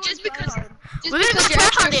 but we're gonna Just try because, hard. just We're gonna because go you're try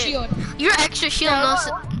extra hard shield. You're extra shield,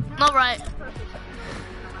 no right.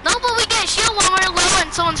 No, but we get shield when we're low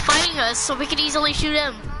and someone's fighting us, so we can easily shoot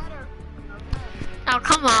him. Oh,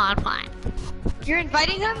 come on, fine. You're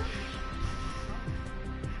inviting him?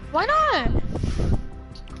 Why not?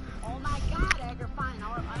 Oh my god, Edgar, fine,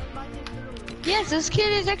 I'll invite you through. Yes, this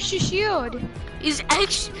kid is extra shield. He's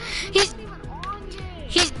extra, He's not even on yet.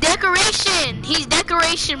 he's decoration. He's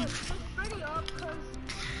decoration. Pretty up, cause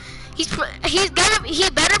He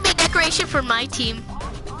better be decoration for my team. I'll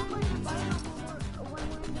invite him when we're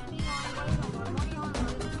in the team,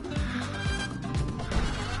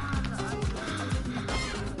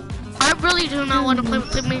 I really do not want to play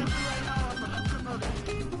with him.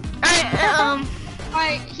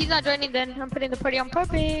 Alright, he's not joining then. I'm putting the party on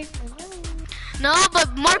purpose. No,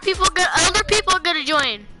 but more people, other people are gonna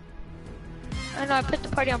join. I know, I put the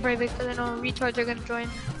party on private because I know retards are gonna join.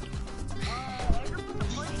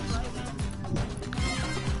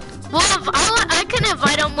 Well, if I can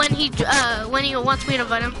invite him when he wants me to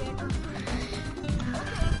invite him.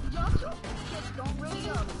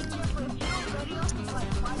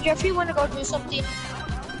 Jeffrey, you wanna go do something?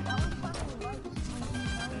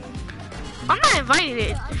 I'm not inviting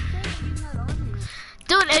it.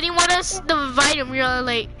 Dude, and he want us to invite him. You're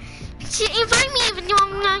like, invite me even though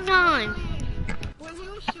I'm not gone. When he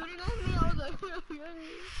was shooting at me, I was like,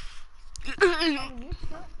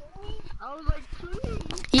 I was like,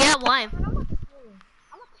 please. Yeah, why?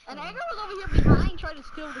 And Edgar was over here behind trying to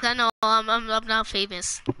steal the. I know, I'm not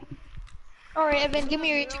famous. Alright, Evan, give me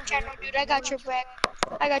your YouTube channel, dude. I got your back.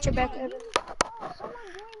 I got your back, Evan.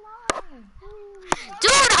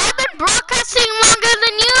 Dude, I've been broadcasting longer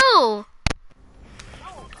than you.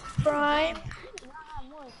 Prime.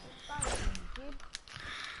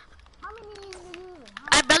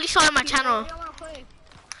 I barely started my channel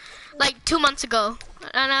like 2 months ago,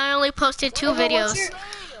 and I only posted 2 videos.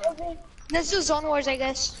 Let's do Zone Wars, I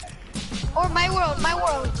guess. Or My World, My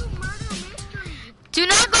World. Do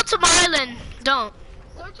not go to my island. Don't.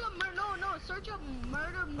 Search up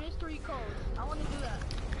murder mystery code. I want to do that.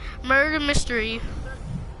 Murder mystery.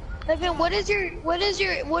 Evan, what is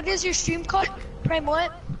your stream called? Prime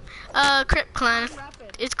what? Krypt Klan.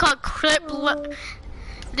 It's called Krypt.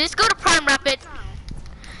 Just go to Prime Rapid.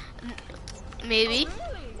 Maybe.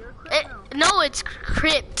 No, it's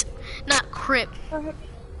Krypt, not Krypt.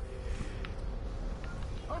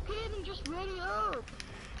 Okay, then just ready up.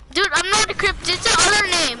 Dude, I'm not a Krypt. It's another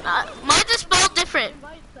name. Mine's is spelled different.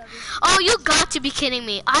 Oh, you got to be kidding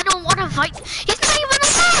me. I don't want to fight. He's not even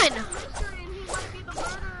on.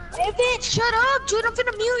 Evan, shut up, dude. I'm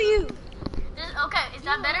finna mute you. Okay, is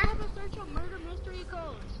that better?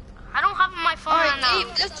 I don't have my phone Alright, right now. hey,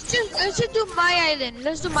 let's just do My Island.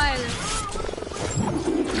 Let's do My Island.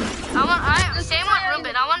 Same with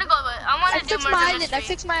Ruben. I want to go, but I want to do murder I mystery.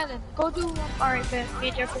 fixed my island. Go do. Alright, man. Me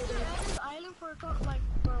and Jeff will do it. Island for a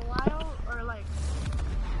while, or like,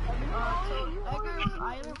 so Edgar's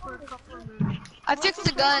island for a couple of minutes. I fixed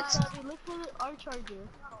the guns. Let's put our charger.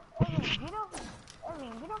 Get off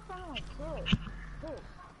sounding like this.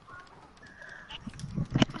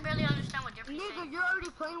 I can barely understand what you're saying. Nigga, you're already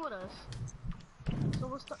playing with us. So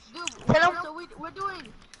we'll start, dude. Hello? So we're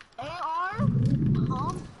doing AR,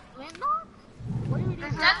 flintlock. What are we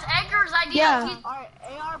doing? That's Edgar's idea. Yeah. Alright,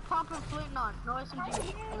 AR, pump, and flintlock. No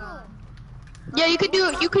SMG. Yeah, you could do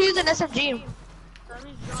it. You could use an SMG. That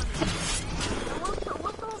means join it. What's the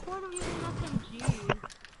whole point of using SMG?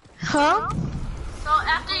 Huh? So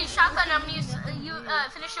after you shotgun them, you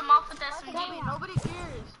finish them off with SMG. Hey, nobody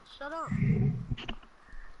cares. Shut up.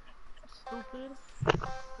 Stupid.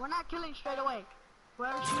 We're not killing straight away.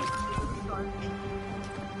 Whoever shoots is retarded.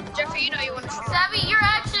 Jeffrey, you know you want to shoot. Savvy, you're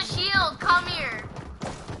extra shield. Come here.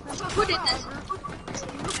 Who did this?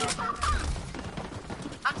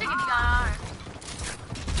 I'm taking the guy.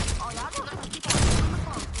 Oh, yeah, I don't know.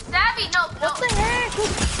 Savvy, no. What the heck?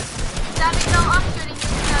 Savvy, no. I'm shooting you.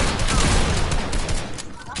 Savvy,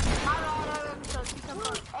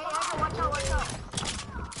 Hey, Edgar, watch out.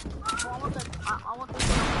 I want this.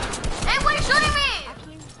 no. Hey, why are you shooting me?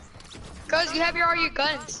 Actually, Cause you have all your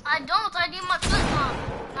guns. I don't. I need my flintlock.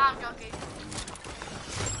 No, I'm joking.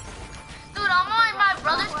 Dude, I'm on my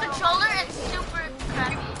brother's controller. It's super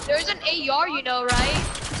crappy. There's an AR, you know, right?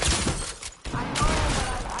 I know,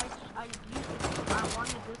 but I used it. I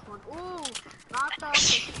wanted this one. Ooh, knocked out the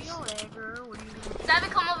shield, Edgar. What are you doing? Savvy,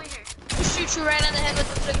 come over here. I'll shoot you right on the head with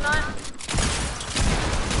the flip knife.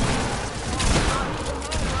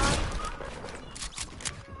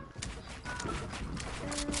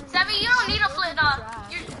 Savvy, you don't need a flintlock.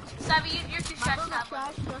 Savvy, you're too My trash to brother's have one.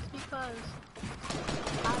 trash just because.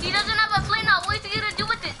 He doesn't have a flintlock. What is he gonna do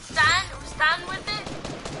with it? Stand with it?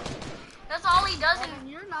 That's all he does. And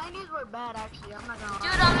your 90s were bad, actually. I'm not gonna lie.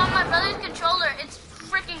 Dude, I'm on my brother's controller. It's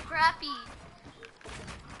freaking crappy.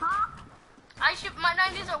 Huh? My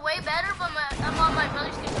 90s are way better, but I'm on my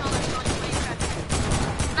brother's controller, so it's way crappy.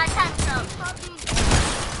 And I can't tell.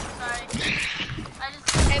 Sorry.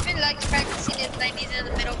 I've been like practicing his 90s in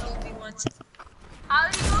the middle movie once. How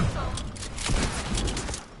do you know so?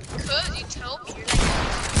 Cause you told me you're like,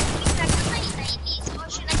 practice my 90s. Or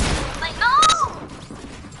should I say like No!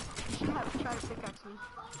 You should have tried to pickaxe me.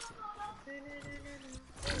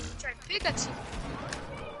 try to pickaxe you.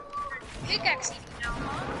 Pickaxe you now,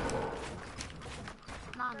 huh?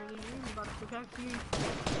 Nah, nigga, you ain't about to pickaxe me.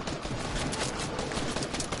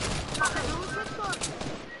 Okay, who's this one?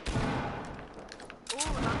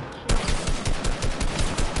 Ooh, not the shit.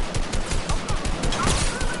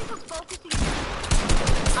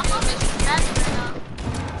 I'm focusing Savvy right now.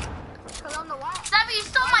 Cause on the what? Savvy, you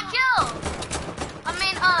stole my kill!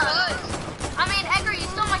 Edgar, you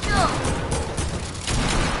stole my kill!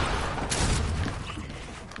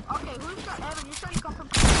 Okay, who's the Evan? You're trying to come from.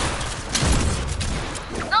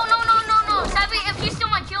 No. Savvy, if you steal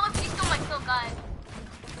my kill, guy.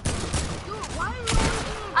 Dude, why are you always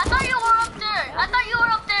doing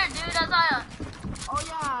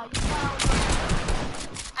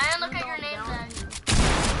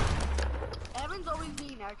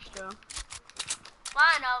extra.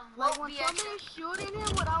 Fine, I Like won't when be extra. somebody's shooting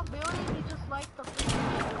him without building, he just likes to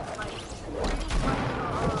freaking like he just likes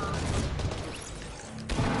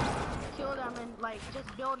to kill them and like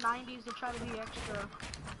just build 90s to try to be extra.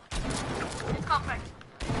 It's called practice.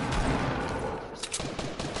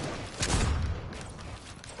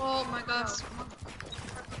 Oh my gosh.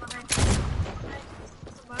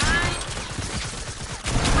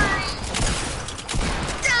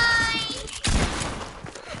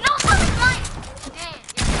 No, something's mine! Dang,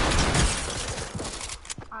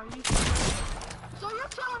 Are you? So you're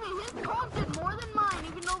telling me his pump did more than mine,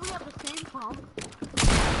 even though we have the same pump?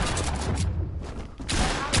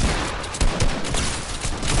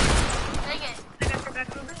 take it. I got your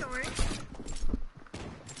back over, don't worry.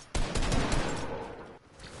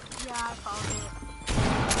 Yeah, I found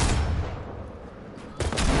it.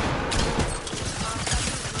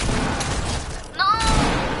 No!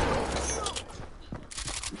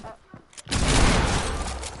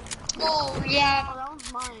 Oh yeah. Oh, that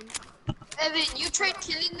one's mine. Evan, you tried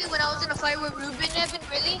killing me when I was in a fight with Ruben, Evan,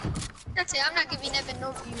 really? That's it, I'm not giving Evan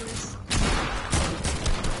no views.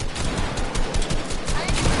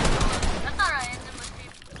 That's alright, it's in my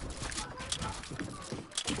stream.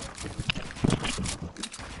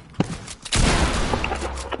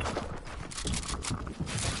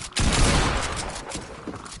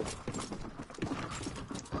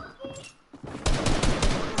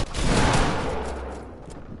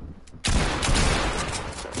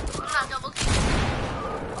 I'm not double teaming.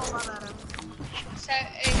 Oh, my bad.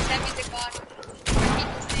 Sammy's a god.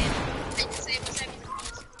 I just say Sammy's a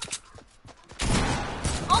god.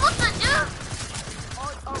 Almost a dude!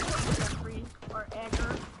 Or Jeffrey, or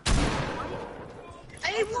Edgar.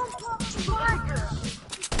 I won't pop Parker.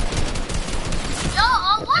 Yo,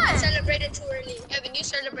 on what? Celebrated too early. Evan, you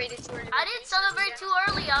celebrated too early. I didn't celebrate too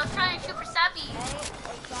early. I was trying to shoot for Sabby.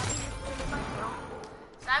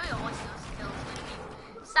 Sabby always steals kills. What do you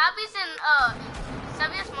mean? Sabby's in,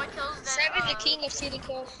 Sabby has more kills than, Sabby's the king of city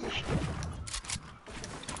kills.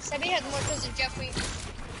 Sabby has more kills than Jeffrey.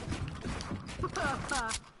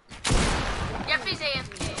 Jeffrey's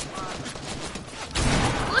AFK.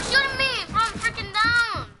 Who's shooting me from freaking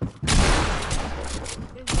down?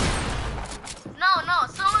 No,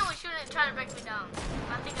 someone was shooting trying to break me down.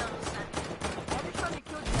 I think that was Sabby. Edgar's trying to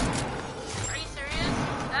kill Jeffrey. Are you serious?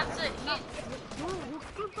 That's it. Dude, who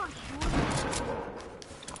keeps on shooting?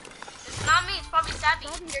 It's not me, it's probably Sabby.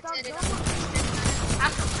 Stop it.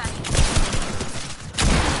 I'm so Sabby.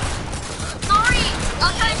 Sorry! I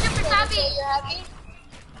was trying to shoot for Sabby! You're happy?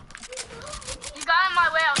 You got in my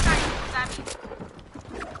way, I was trying to shoot for Sabby.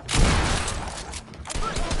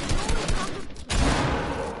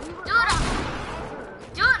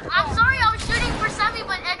 Dude, I'm sorry I was shooting for Sabby,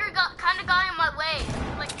 but Edgar kinda got in my way.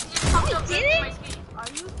 Like, he just popped up did next to it? my screen. Are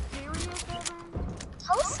you serious, Evan?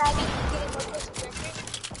 How is Sabby getting more kills than Jeffrey?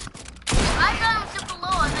 I got him super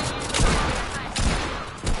low and then you took him nice.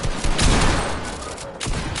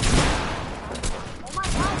 Oh my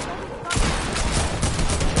god,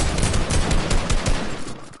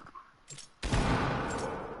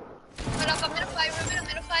 Hold up, I'm gonna fight, Ruben, I'm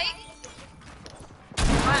gonna fight.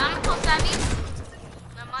 Alright, I'm gonna kill Sabby.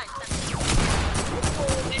 Never mind, Sabby.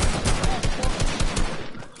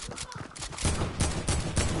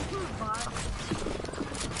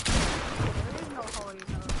 there is no holy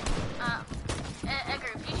no.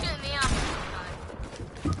 Edgar, if you shoot me, I'm gonna die.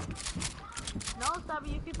 No, Sabby,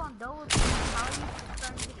 you keep on double teaming. How are you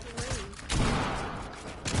trying to get your way?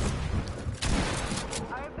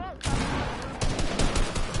 I bet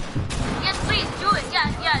Yes, please, do it. Yeah.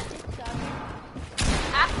 Sabby.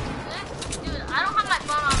 After, dude, I don't have my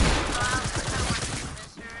phone on me, so I don't want to do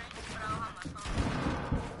this, right? But I don't have my phone.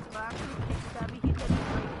 But actually, Sabby, he said he'd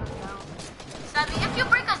break us down. Sabby, if you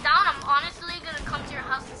break us down, I'm honestly gonna come to your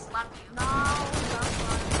house and slap you. No, that's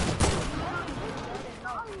not. You literally just said it.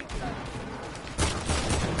 No, he said it.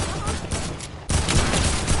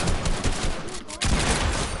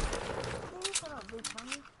 Shut up, big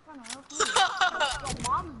chungus. Trying to help you. Your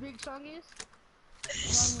mom's big chungus.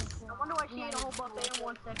 I wonder why she ate a whole buffet in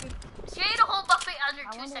 1 second. She ate a whole buffet under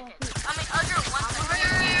 2 seconds. I mean, under 1 second.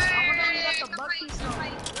 I wonder where you got the butt piece Stop from.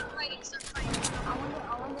 fighting, stop fighting, stop fighting.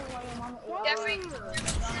 I wonder why your mama ate. Jeffrey,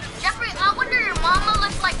 Jeffrey, I wonder your mama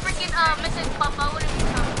looks like freaking Mrs. Papa. What is it?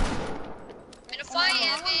 I'm gonna fight,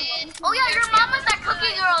 Evan. Oh yeah, your mama's that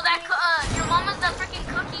cookie girl. Your mama's that freaking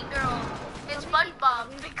cookie girl. It's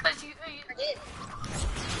SpongeBob because you I did.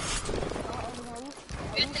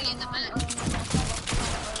 You have to leave the map.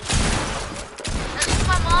 at least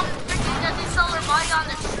my mom freaking doesn't sell her body on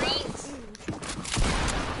the streets.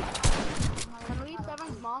 At least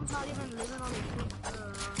Evan's mom's not even living on the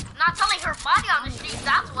streets. her body on the street,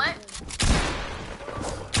 that's what. At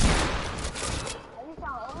least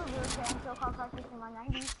I'm over there, so I'm still called practice in my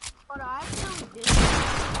 90s. But I actually did.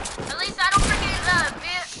 At least I don't forget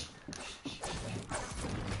bit.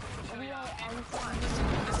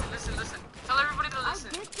 Listen. Tell everybody to listen.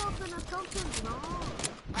 I did something or something, no.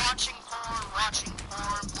 Watching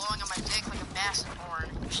porn, blowing on my dick like a bastard porn.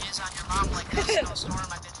 Jizz on your mom like a snowstorm.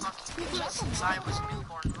 I've been fucking bitches since I was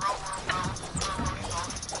newborn. Row,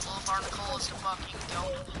 little barnacle is the fucking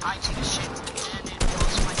dope. I take a shit and it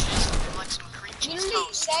blows my jizz like some creep cheese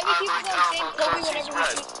toast. Savvy people don't think Kobe whenever we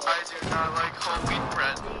eat. I do not like whole wheat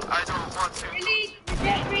bread. I don't want to. Really?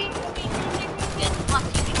 Jeffrey?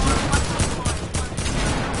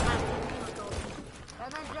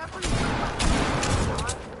 And then Jeffrey,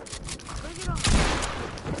 bring it on.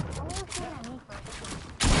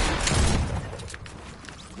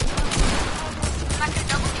 I'm not gonna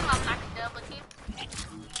double team.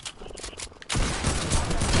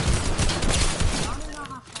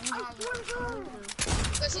 I swear to God.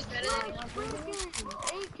 Because he's better than you. Freaking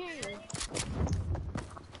AK.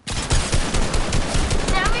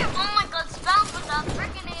 Oh my god, spells with a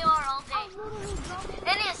freaking AR all day.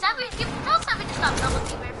 And yeah, tell Savvy to stop double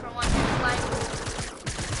teaming for once in his life.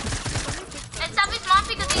 And Savvy's mom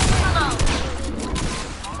because he's too low.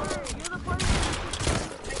 You're the player.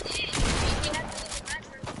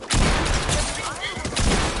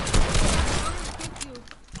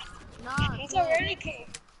 Nah, He's already king.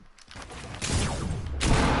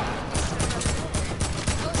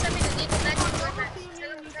 Don't send me the link to that match.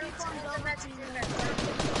 Tell him that's your match.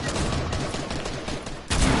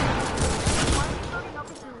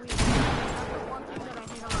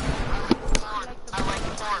 I like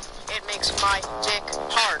porn. It makes my dick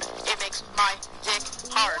hard. It makes my dick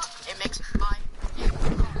hard. It makes my dick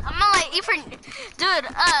hard. I'm not like, dude,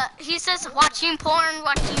 he says watching porn. I'm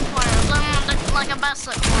like a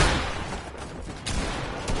bastard porn.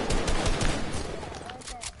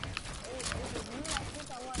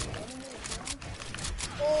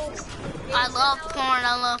 I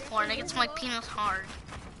love porn. It gets my penis hard.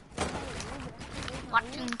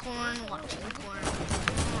 Watching porn.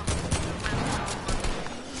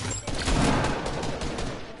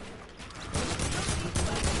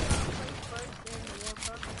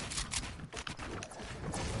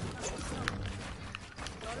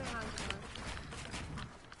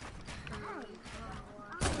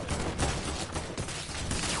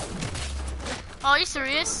 Oh, are you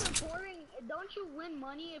serious? Don't you win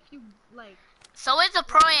money if you like? So is a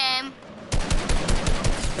pro am.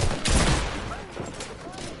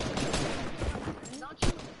 You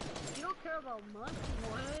don't care about money,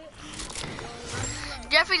 what?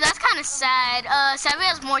 Jeffrey, that's kind of sad. Savvy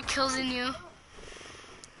has more kills than you.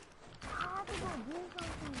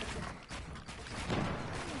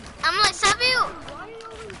 I'm like, Savvy. Why are you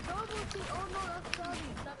always double team? Oh no, that's Savvy.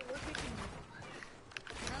 Savvy, we're picking you.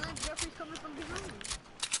 And then Jeffrey's coming from behind.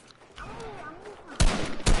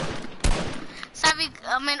 Savvy,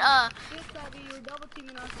 Yes, Savvy, you're double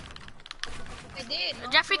teaming us. I did.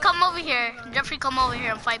 Jeffrey, come over here. Jeffrey, come over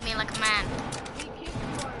here and fight me like a man. We kicked you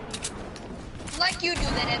already. Like you do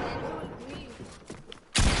that, Evan.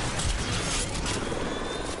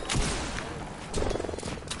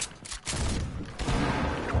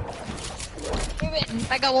 Ruben,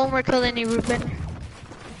 I got one more kill than you, Ruben.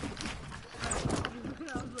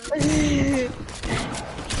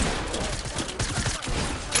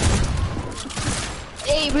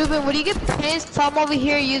 Hey, Ruben, would you get pissed if I'm over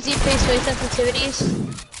here using face weight sensitivities?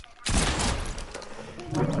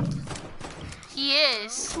 He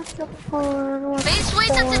is. Face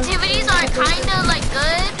weight sensitivities are kinda like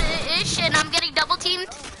good-ish, and I'm getting double teamed.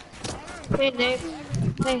 Hey, Nick.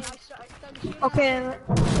 Hey. Okay.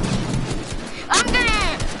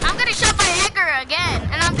 I'm getting shot by Edgar again,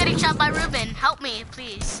 and I'm getting shot by Ruben. Help me,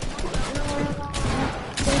 please.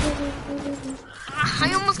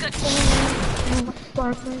 I almost got.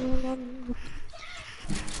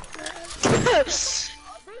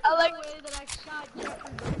 I like. That I shot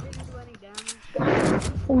Jeffrey, but it didn't do any damage.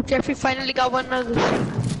 Oh, Jeffrey finally got one of those.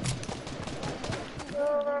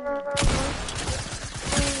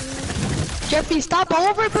 Jeffrey, stop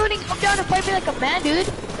overbooting. Come down and fight me like a man, dude.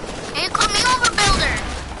 Hey, call me overbuilder.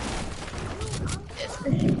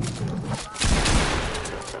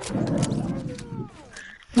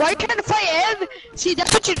 Why are you trying to fight Ev? See,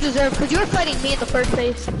 that's what you deserve, because you were fighting me in the first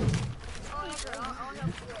place. Dude,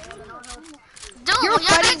 You're y'all guys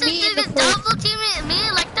fighting just me in did the a double team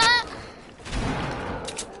me like that?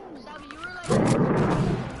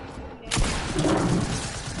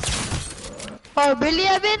 Oh, really,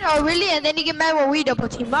 Evan? Oh, really? And then you get mad when we double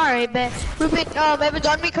team. Alright, bet. Ruben, Evan's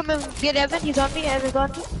on me. Come and get Evan. He's on me. Evan's on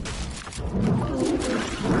me.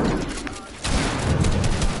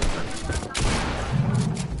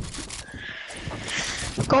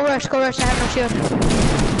 Go rush, go rush. I have no shield.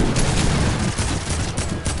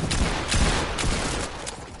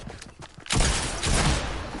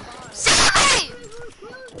 Sammy!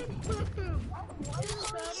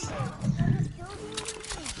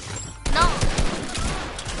 No.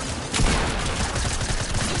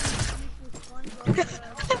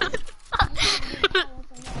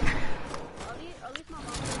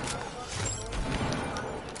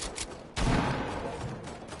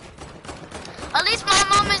 At least my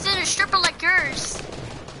mom isn't a stripper like yours.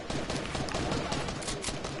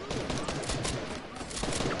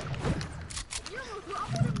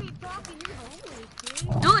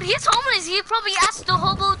 Dude, he's homeless. He probably asked the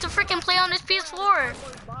hobo to freaking play on his PS4.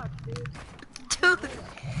 Dude.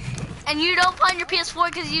 And you don't find your PS4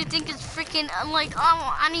 because you think it's freaking, I'm like,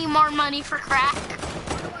 oh, I need more money for crack.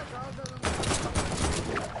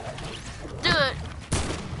 Dude,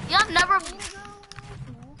 y'all never...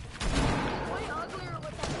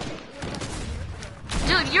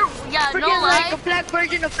 Dude, you're, yeah, no lie. Like a black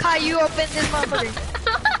version of Caillou up in this motherfucker.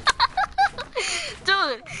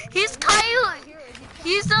 Dude, he's Caillou.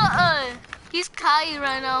 He's Caillou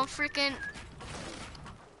right now, freaking.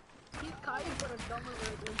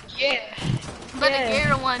 Yeah. But a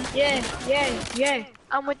gayer one. Yeah.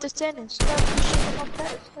 I'm with the tennis.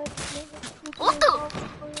 What the?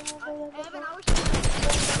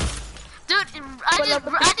 Dude, I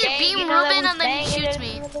just beam Ruben and then he shoots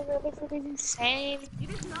me.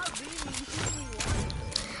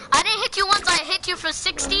 I didn't hit you once, I hit you for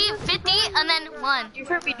 60, 50, and then 1. You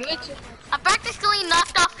heard me do it. I practically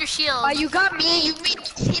knocked off your shield. You got me, you mean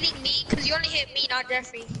hitting me, because you only hit me, not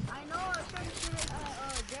Jeffrey. I know, I was trying to shoot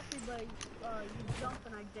at Jeffrey, but you jumped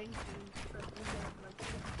and I dinked you.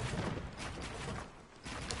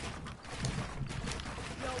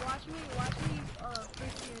 Yo, watch me,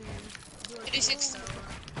 freaking do a 36.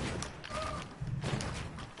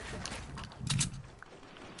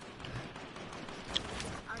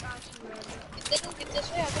 I got you, Red. Get this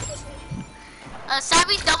way, I'll get this way.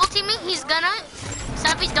 Savvy's double teaming, he's gonna.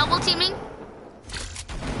 Savvy's double teaming.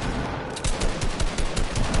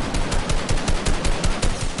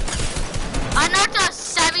 I knocked a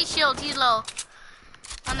Savvy shield, he's low.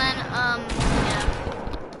 And then, yeah.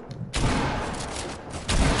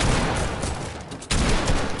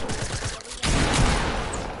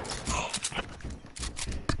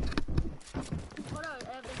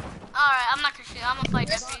 Alright, I'm not gonna shoot you. I'm gonna fight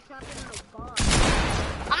Jeffrey.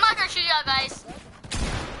 I'm not gonna shoot y'all guys.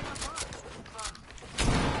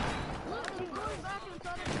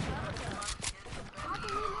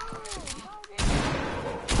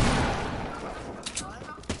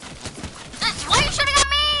 Why are you shooting at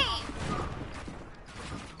me?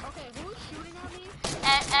 Okay, who's shooting at me?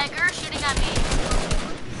 Edgar shooting at me.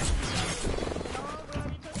 No, we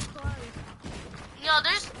already took it twice. Yo,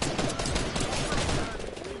 there's...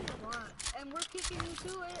 And we're kicking you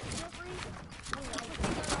to it, Jeffrey.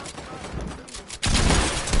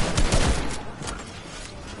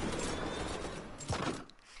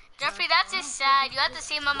 Jeffrey, that's just sad. You had the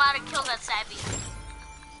same amount of kills as Savvy.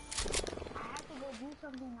 I have to go do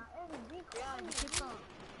something now. Evan, be Yeah, quiet. you keep on.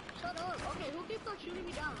 Shut up. Okay, who keeps on shooting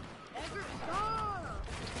me down? Edgar, stop.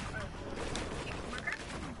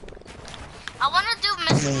 I want to do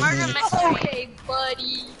murder mystery. Okay,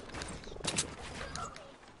 buddy.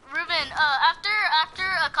 Ruben, after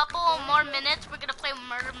a couple more minutes, we're gonna play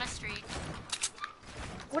murder mystery.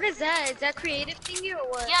 What is that? Is that creative thingy or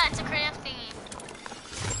what? Yeah, it's a creative thingy.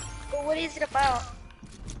 But what is it about?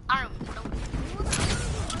 I don't know.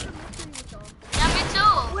 Yeah, me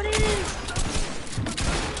too. What is it?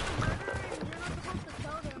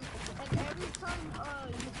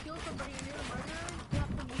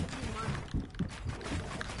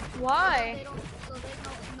 Why? So they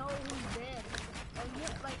don't know who's dead. And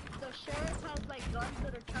yet, like, the sheriff has, like, guns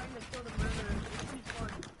that are trying to kill the murderers. It's pretty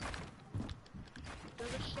fun.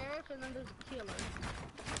 There's a sheriff and then there's a killer.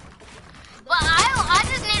 But I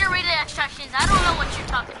just need to read the instructions. I don't know what you're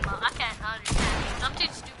talking about. I can't understand these. I'm too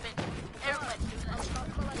stupid. Everybody do that.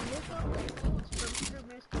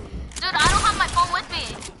 Dude, I don't have my phone with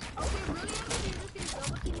me. Okay, really? You're just gonna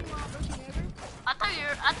double team me while I'm rushing Ever?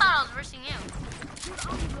 I thought I was versing you. Dude,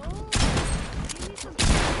 I'm low. Give me some.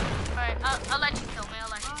 Alright, I'll let you kill me. I'll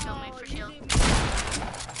let you kill me for shield.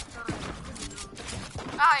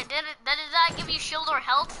 Alright, did that give you shield or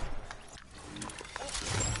health?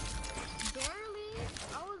 Barely.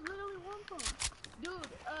 I was literally one point. Dude,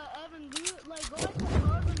 Evan, do you, like, go back to the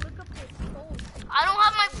car and look up the codes. I don't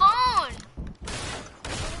have my phone.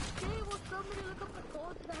 Okay, well, somebody look up the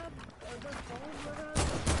codes that have the phone, whatever.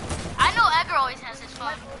 I know Edgar always has his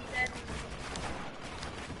phone.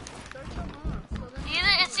 Search them up. So then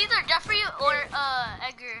It's either Jeffrey or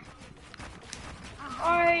Edgar.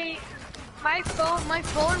 Alright, my phone, my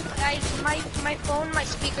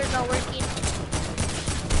speaker's not working. yeah,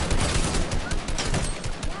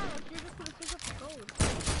 like, you're just gonna pick up the code.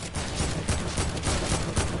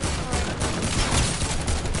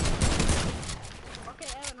 Okay,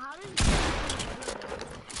 Evan, how did you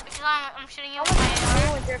Because I'm shooting you with my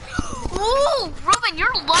AR. Ooh, Ruben,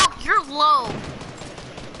 you're low. You're low. not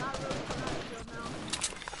really from that shield now?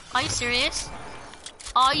 Are you serious?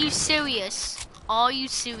 Are you serious? Are you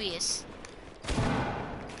serious?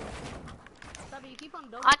 Stubby, you keep on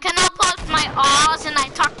double. I cannot put my R's and I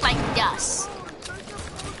talk like this.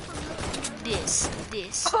 This.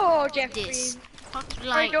 Oh, Jeffrey. This. Talk Alright,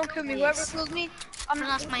 like don't kill me. Whoever this. kills me,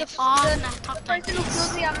 Pronounce my the R and I talk like person who kills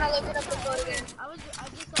this. me, I'm not looking up the code again. I just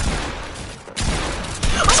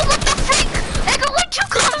Oh, what the freak? Edgar, where'd you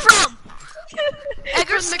come from?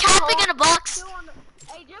 Edgar's From the camping car. in a box. still on the.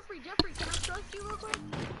 Hey, Jeffrey, can I trust you real quick?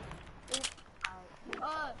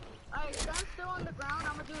 Alright, stand still on the ground.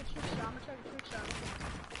 I'm gonna do a trick shot. I'm gonna try to trick shot.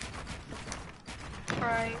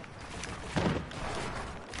 Alright.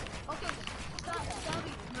 Okay,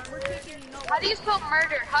 Stubby, we're taking you know. How do you spell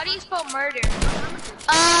murder? How do you spell murder?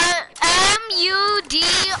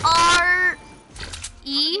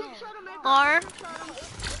 M-U-D-R-E-R.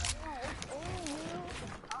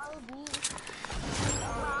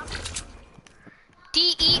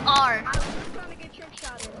 D-E-R. I was just trying to get trick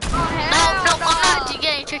shotted. No, I'm not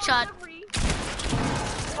getting trick shot.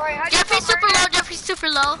 Alright, how do you Jeffrey's spell super murder? low, Jeffrey's super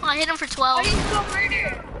low. I hit him for How 12. do you spell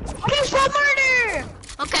murder? How do you spell murder?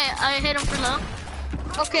 Okay, I hit him for low.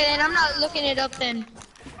 Okay, then I'm not looking it up then.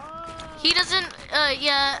 He doesn't,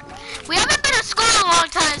 yeah. We haven't been at school in a long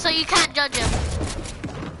time, so you can't judge him.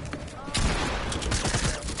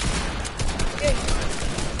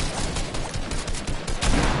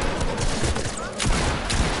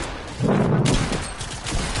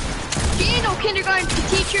 She ain't no kindergarten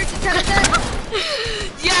teacher to tell us that.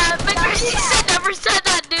 Yeah, McCarthy never said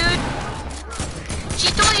that, dude. She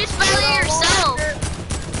told you to spell it yourself.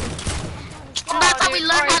 And that's how we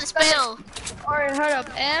learned how to spell. Alright, hold up.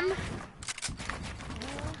 M.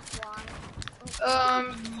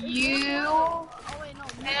 U.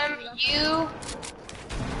 M. U.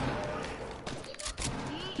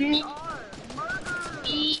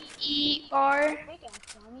 E. E. R.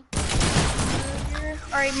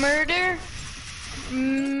 Alright, murder.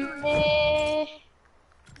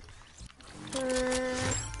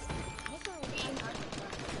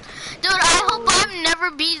 Dude, I hope I'm never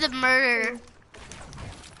be the murderer.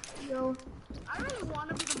 Yo. I really want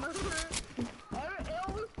to be the murderer. It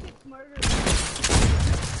always picks murder.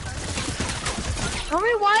 Tell me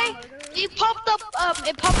why it popped up.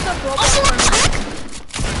 It popped up. Oh, Roblox. what the heck?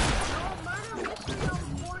 No, murder mystery on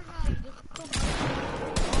Fortnite. Just put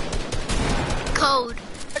Code.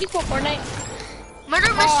 How do you spell Fortnite?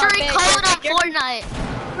 Murder mystery man, code on Jeffrey- Fortnite.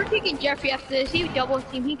 We're taking Jeffrey after this. He double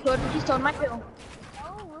team. He could. He stole my kill.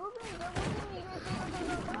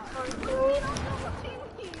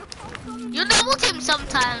 You double team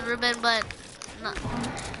sometimes, Ruben, but no.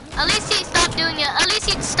 At least he stopped doing it. At least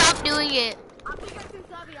he'd stop doing it. I'm pickaxing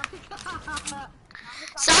Savvy. I'm pickaxing.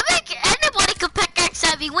 Savik, anybody could pickaxe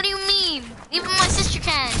Savvy. What do you mean? Even my sister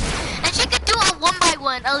can. And she could do it 1 by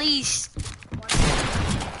 1 at least.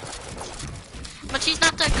 But she's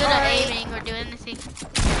not that good at aiming or doing anything.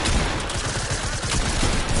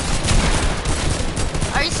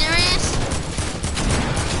 Are you serious?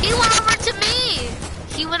 He went over to me.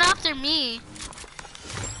 He went after me.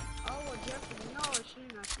 Oh, well, Jeffrey, no, she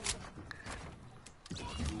not.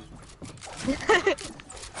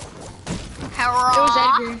 Hello? It was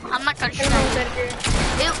Edgar. I'm not gonna shoot It was you. Edgar.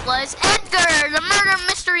 It was Edgar, the murder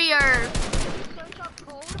mysteryer. Search up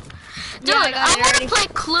code. Dude, Yeah, I got I it want to already. play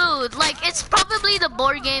Clue. Like, it's probably the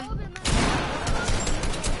board game.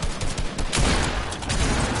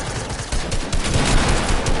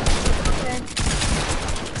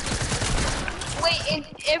 Wait,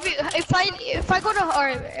 if I go to or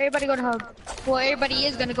everybody go to hub. Well, everybody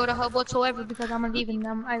is gonna go to hub whatsoever because I'm leaving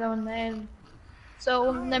them. I don't know. So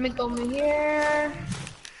let me go over here.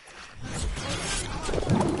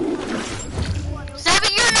 Seven,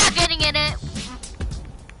 you're not getting in it.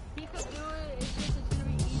 He could do it. It's just it's gonna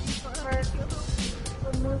be easy for her to kill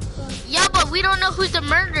him. Yeah, but we don't know who's the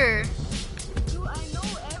murderer. Dude, I know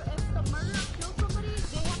if the murderer kills somebody,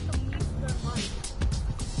 they have to mute their mic.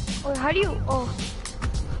 Oh, how do you? Oh,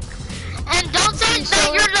 say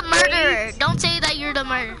that you're the murderer. Don't say that you're the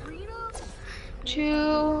murderer.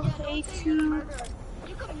 282. You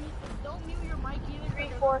can don't mute your mic either. 3,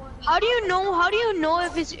 4. How do you know? How do you know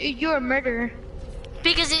if it's you're a murderer?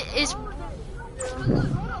 Because it is. Hold on,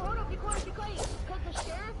 be quiet. Because the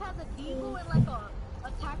sheriff has a deagle and like a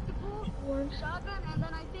tactical shotgun, and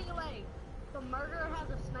then I think like the murderer has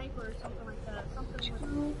a sniper or something like that. Something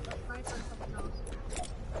with a sniper or something else.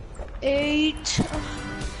 8. Okay, it's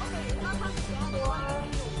not like that.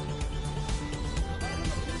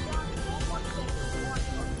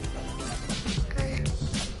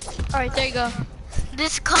 Alright, there you go.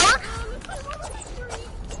 This code?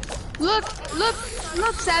 Look,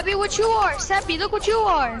 Sabby, what you are. Sabby, look what you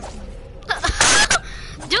are.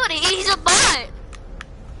 Dude, he's a bot.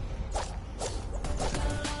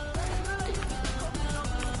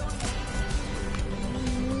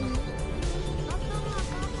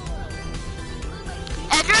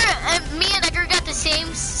 Me and Edgar got the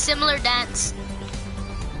same similar dance.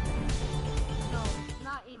 No,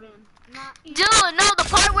 not even. Dude, no, the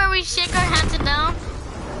part where we shake our hands and down.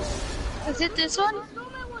 Is it this one? The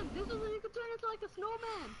snowman one. This is when you can turn into like a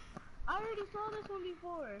snowman. I already saw this one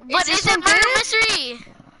before. But is it murder mystery?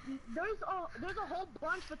 There's a whole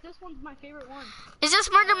bunch, but this one's my favorite one. Is this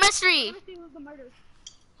murder mystery? Let me see who's the murderer.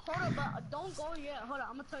 Hold on, but don't go yet. Hold on,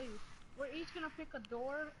 I'm gonna tell you. We're each gonna pick a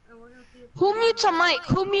door, and we're gonna see if Who mutes the mic?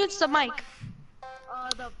 Who mutes the mic?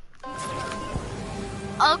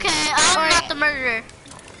 Okay, I'm not the murderer. Does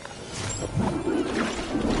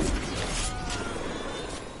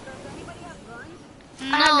anybody have guns?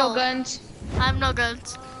 No. I have no guns. I have no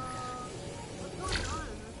guns. What's going on?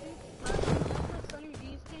 I think Sunny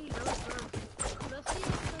D's thing, there was guns. Let's see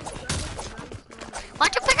if there's guns.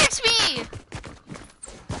 Why'd you pickaxe me?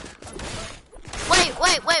 Wait.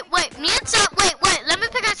 Me and Sab, wait. Let me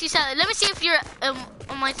pickaxe you, Sally. Let me see if you're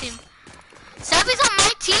on my team. Sabby's on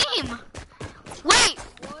my team. Wait,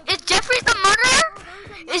 is Jeffrey the murderer?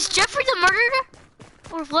 Is Jeffrey the murderer?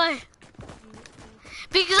 Or what?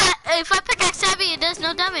 Because if I pickaxe Sabby, it does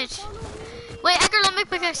no damage. Wait, Edgar, let me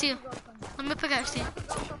pickaxe you.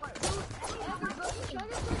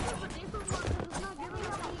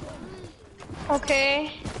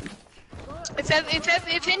 Okay.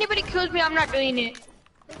 If anybody kills me, I'm not doing it.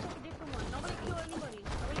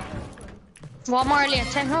 Well, I'm already at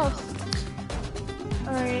 10 health.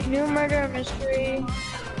 Alright, new murder mystery.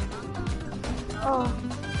 Oh.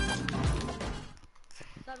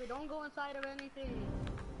 Savvy, don't go inside of anything.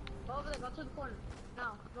 Go over there, go to the corner.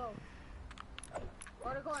 Now, go. Go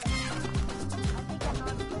to the corner. I think I'm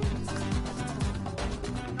not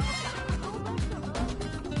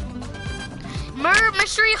Murder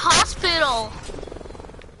mystery hospital.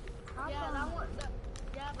 Yeah, that one.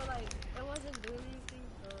 Yeah, but like, it wasn't doing anything,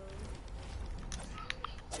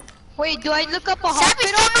 so. Wait, do I look up a Sabby,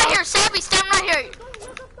 hospital? stand right here. Sabby, stand right here.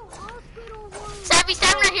 Sabby,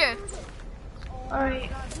 stand right here. Alright.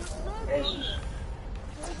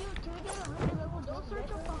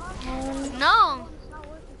 No.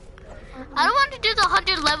 I don't want to do the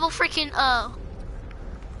 100 level freaking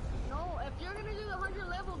No, if you're gonna do the 100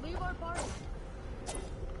 level, leave our party.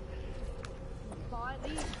 Bye,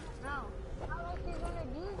 leave now. Unless you're gonna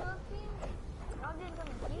do something, I'm just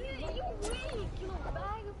gonna keep it. You wait, you little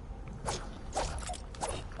bag.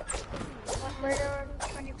 Murder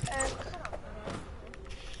 20 packs.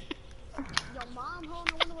 Your mom home,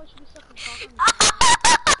 no wonder why she be sucking talking.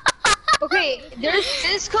 Okay, there's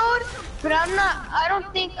this code, but I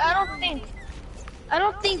don't think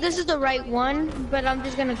this is the right one, but I'm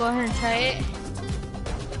just gonna go ahead and try it.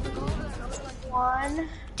 1.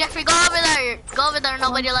 Jeffrey, go over there. Go over there.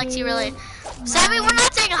 Nobody likes you really. Sabby, we're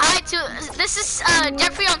not saying hi to. This is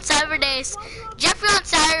Jeffrey on Saturdays. Jeffrey on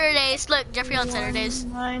Saturdays. Look, Jeffrey on Saturdays.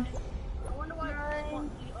 9. I wonder why the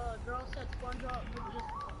girl said SpongeBob would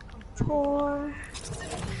just 4.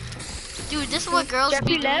 Dude, this is what girls Jeffrey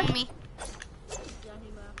be doing left? to me. Yeah,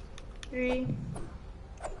 he left. 3.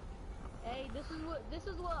 Hey, this is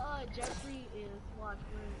what Jeffrey is. Watch,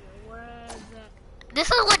 where is it? This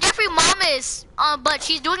is what Jeffrey mom is. But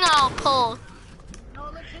she's doing it on a pole. No,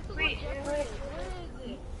 look, this is what Jeffrey is.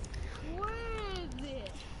 Where is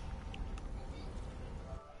it?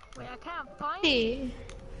 Wait, I can't find it.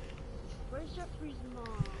 Where's Jeffrey's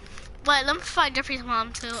mom? Wait, let me find Jeffrey's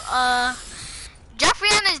mom too. Jeffrey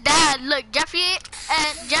and his dad. Look, Jeffrey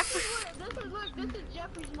and Jeffrey. This is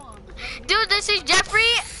Jeffrey's mom. Dude, this is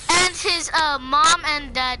Jeffrey and his mom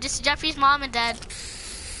and dad. This is Jeffrey's mom and dad.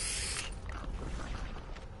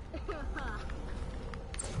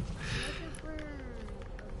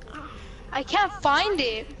 I can't find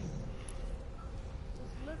it. Just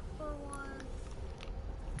look for one.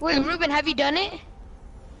 Wait, Ruben, have you done it?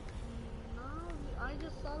 No, I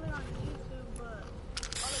just saw it on YouTube, but oh,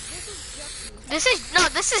 like, this is Jeffrey.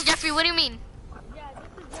 This is Jeffrey. What do you mean? Yeah,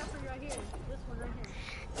 this is Jeffrey right here. This one right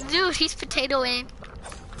here. Dude, he's potatoing. And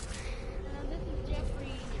then this is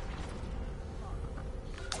Jeffrey.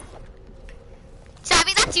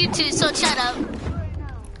 Savvy, that's you too, so shut up. Right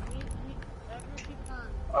now, Krypt Klan.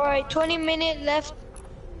 Alright, 20-minute left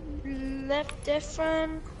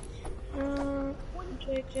different.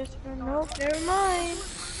 Just nope, never mind.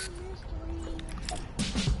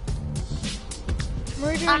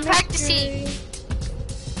 Murder I'm mystery. practicing.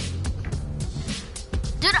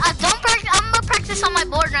 Dude, I don't practice. I'm gonna practice on my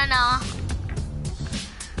board right now.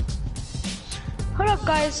 Hold up,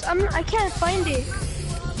 guys. I can't find it.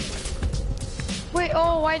 Wait.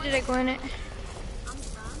 Oh, why did I go in it?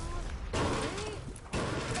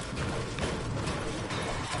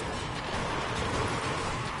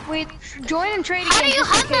 Wait. Join and trade again. How do you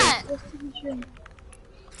just in have that? case. Just to be sure.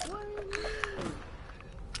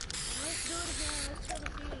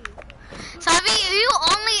 Savvy, you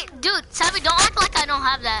only, dude. Savvy, don't act like I don't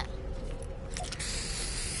have that.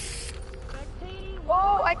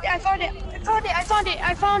 Oh, I found it.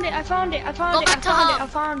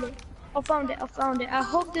 I found it. I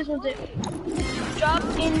hope this was it. Drop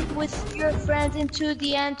in with your friends into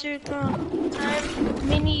the enter time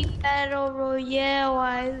mini battle royale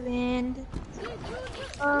island.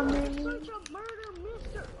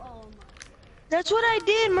 That's what I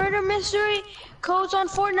did. Murder mystery codes on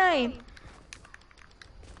Fortnite.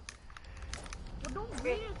 Well, don't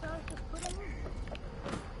read it, so I just put it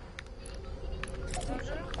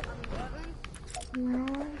in. No.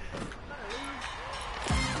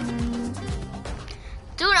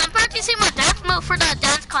 Dude, I'm practicing my dance move for the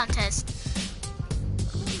dance contest.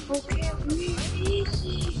 Okay,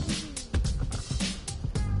 easy.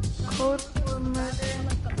 Code for murder.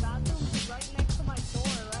 Like the bathroom right next to my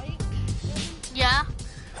door, right? Yeah,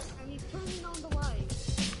 And he's turning on the light.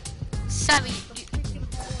 Savvy.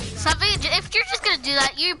 Savvy, if you're just gonna do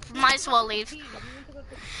that, you might as well leave.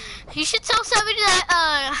 You should tell Savvy that.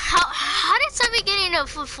 How did Savvy get into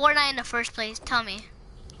Fortnite in the first place? Tell me.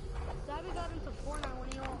 Savvy got into Fortnite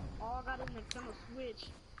when you all got in the Nintendo Switch.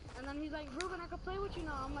 And then he's like, Ruben, I can play with you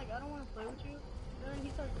now. I'm like, I don't want to play with you. And then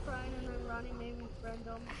he starts crying, and then Ronnie made me friend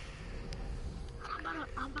him. I'm gonna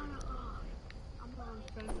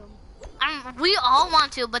friend him. We all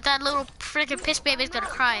want to, but that little freaking piss baby's gonna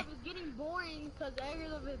cry. It's getting boring because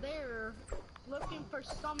Edgar's over there looking for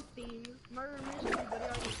something. Murder mystery, but he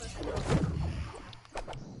already pushed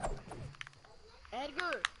it.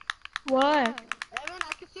 Edgar! What? Evan,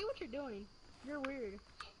 I can see what you're doing. You're weird.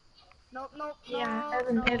 Nope. Yeah,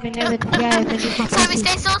 no. Evan. Yeah, Evan. Savvy,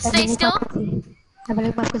 stay still, stay still.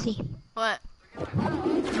 Nabalik mo kasi. What?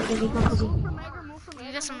 Nabalik mo kasi. Move from Edgar, move from You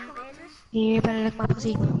Edgar, got some. move from Edgar. Nabalik mo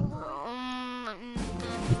kasi.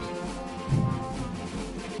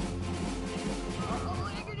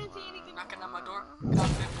 Oh, Edgar didn't see anything. Knocking on my door.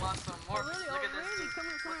 Conflict wants some more. Really? Look at this. Really? Come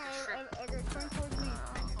Fucking here, shrimp. Edgar, turn towards me.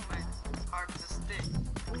 It's hard to stick.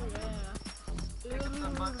 Oh, yeah. Pick up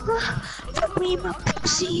some bugs. Fuck me, my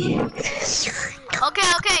pussy.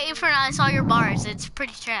 Okay, Infernal, I saw your bars. It's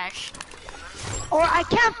pretty trash. Or I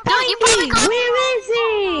can't find you probably him. got- Where is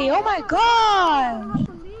he? Oh my god.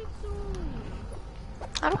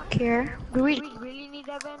 I don't care. Do we really need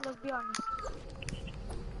Evan? Let's be honest.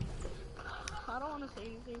 I don't want to say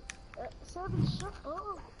anything. Seven, shut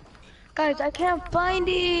up. Guys, I can't find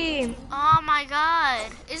him. Oh my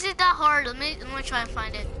god. Is it that hard? Let me try and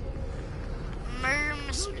find it. Murder Dude,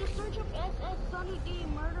 mystery. just search up SS Sunny D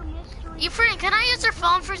Murder Mystery. Efren, can I use your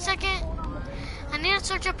phone for a second? I need to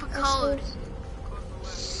search up a code.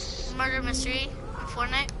 Murder mystery on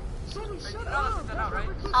Fortnite. Seven, shut up.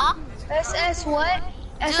 Huh? SS what?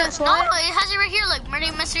 Dude, SS no, what? it has it right here, like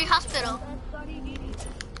Murder Mystery Hospital. Sunny D.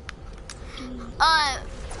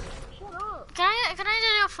 Shut up. Can I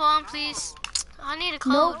use your phone, please? I need a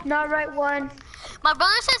code. Nope, not right one. My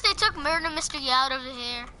brother says they took Murder Mystery out of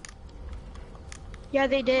here. Yeah,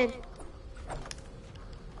 they did.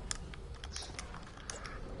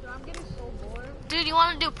 Dude, I'm getting so bored. Dude, you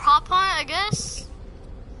want to do prop hunt, I guess?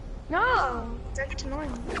 No, that gets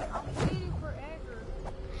annoying. I'm waiting for Edgar.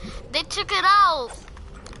 They took it out.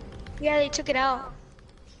 Yeah, they took it out.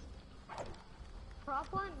 Prop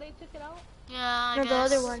one? They took it out? Yeah, I No, guess.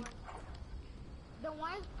 the other one. Then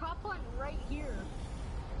why is prop one right here?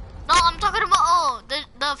 No, I'm talking about, the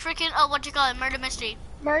freaking, what you call it, Murder Mystery.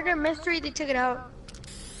 Murder mystery, they took it out.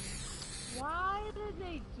 Why did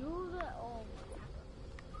they do that? Oh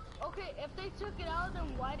my. Okay, if they took it out, then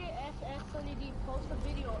why did SS Sunny D post a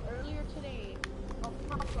video earlier today of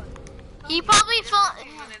prop one? He probably felt.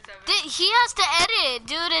 He has to edit it,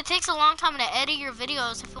 dude. It takes a long time to edit your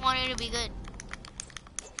videos if you want it to be good.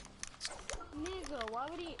 Nigga, why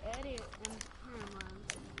would he edit and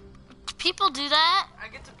People do that. I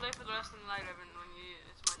get to play for the rest of the night, Evan, when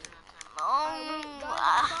it's my turn at 10.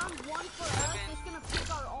 guys, found one for us. It's gonna pick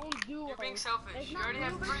our own duo. You're being selfish. It's You not already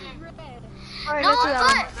have blue 3. versus red. Alright, No, let's do that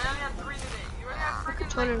one. but I only had 3 today. You already have freaking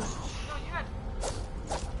Twitter. No, you had.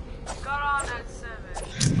 Got on at 7.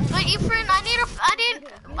 but Efren,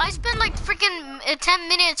 I spent like freaking 10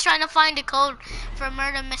 minutes trying to find a code for a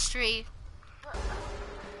murder mystery.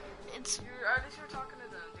 It's. At least you were talking to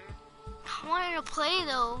them, dude. I wanted to play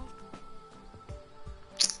though.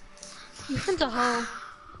 Ethan's a hoe.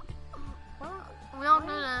 We don't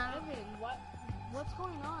do that. Evan, what's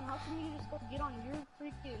going on? How come you just go get on your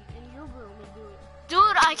freaking in your room and do it? Dude,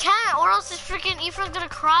 I can't, or else this freaking Efren's gonna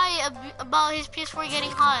cry about his PS4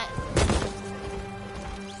 getting hot.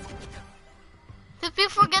 The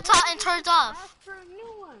PS4 gets hot and turns off. Ask for a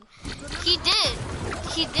new one. He did.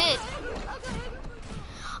 He did.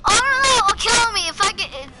 Oh no! Oh, kill me! If I get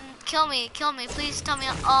kill me! Please tell me.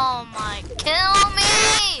 Oh my! Kill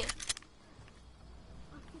me!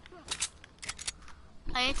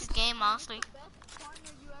 I hate this game, honestly.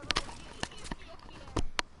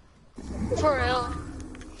 For real.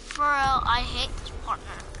 For real, I hate this partner.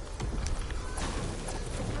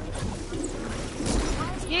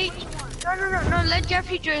 Yeah, no, let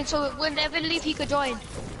Jeffrey join so when Evan leave he could join.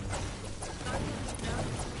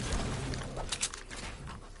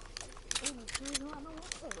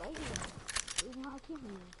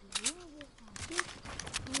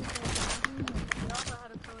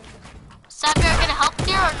 Sabby, are you gonna help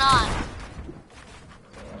here or not?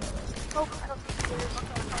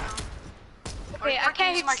 Okay, I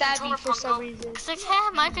can't hit Sabby for some reason. Cause I can't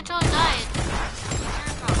have my controller died.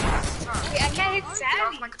 Wait, I can't hit Get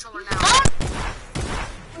off my Sabby. controller now.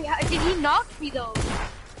 Wait, did he knock me though?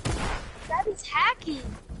 Sabby's hacking.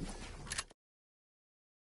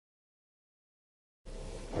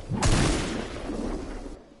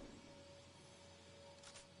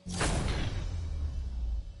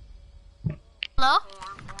 Hello?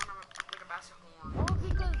 Like a massive horn. Oh,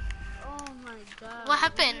 because oh my god. What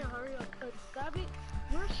happened? You need to hurry up, 'cause Sabby,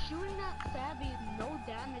 you're shooting at Sabby, no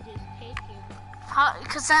damage is taken.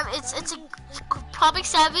 Cause it's a probably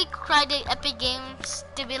Sabby cried to Epic Games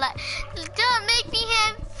to be like, don't make me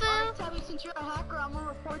handful. Alright, Sabby, since you're a hacker, I'm gonna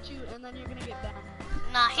report you, and then you're gonna get banned.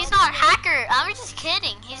 Nah, he's not a hacker. I was just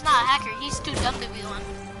kidding. He's not a hacker. He's too dumb to be one.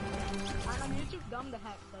 I know, you're too dumb to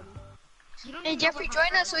hack, Sabby. You don't Hey even Jeffrey, know what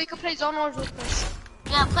join us so we can play Zone Wars with us.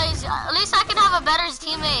 Yeah, please. At least I can have a better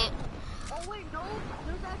teammate. Oh wait, no,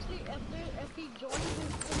 there's actually, if he joins,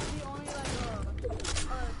 it's gonna be only like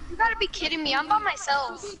You gotta be kidding me, I'm by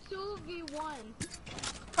myself. 2v1.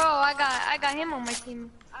 Bro, I got him on my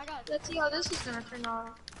team. I got, Let's see how this is gonna turn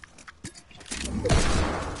out.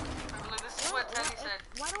 Like, this is what Teddy said.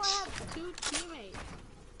 why do I have 2 teammates?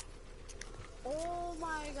 Oh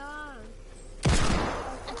my god.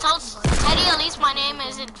 And tell Teddy at least my name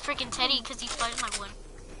isn't freaking Teddy because he plays my one.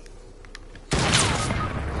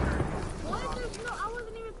 What? There's no, I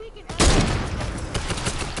wasn't even thinking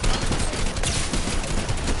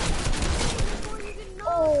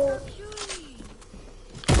Oh.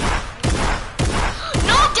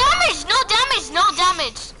 No damage! No damage! No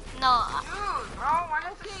damage! No. Dude, bro, why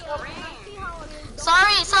did this scream?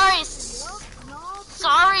 Sorry.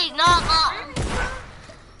 Sorry. No.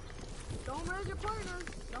 Don't raise your partner.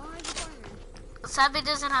 Don't raise your partner. Sabby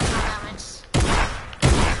doesn't have no damage.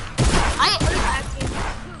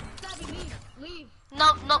 Sabby, leave. No.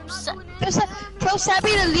 Tell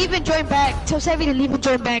Sabby to leave and join back. Tell Sabby to leave and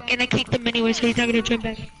join back, and I kicked him anyway, so he's not gonna join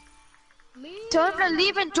back. Leave. Tell him to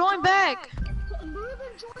leave and join back. Leave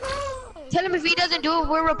and join us. Tell him if he doesn't do it,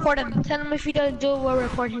 we'll report him. Tell him if he doesn't do it, we'll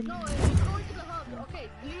report him. No, he's going to the hub. Okay,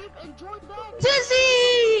 leave and join back.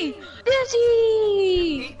 Zizzy!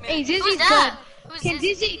 Zizzy! Hey, Zizzy's Who's good. that? Who's Can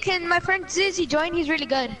this? Zizzy, can my friend Zizzy join? He's really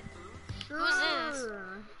good. Who's this?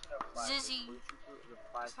 Zizzy.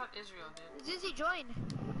 It's not Israel, dude. Zizzy, join.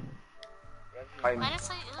 Why did I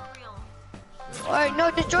say Israel? Alright,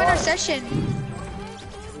 no, just join our session.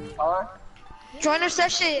 Huh? Join our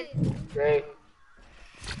session. Great.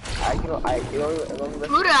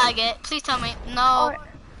 Who did I get? Please tell me. No.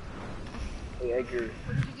 Hey, Edgar.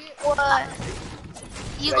 What?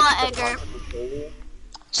 You got Edgar.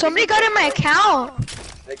 Somebody got in my account.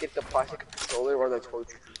 Did I get the plastic controller or the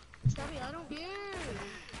torture? Sabby, I don't care.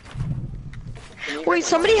 Wait,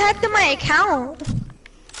 somebody hacked in my account.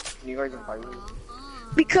 Can you guys invite me?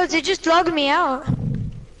 Because it just logged me out.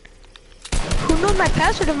 Who knows my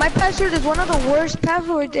password? If my password is one of the worst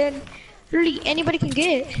passwords, then Literally anybody can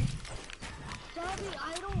get. Savvy,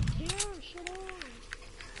 I don't care. Shut up.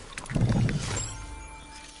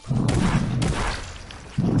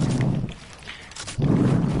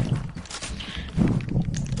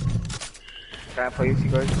 Can I play with you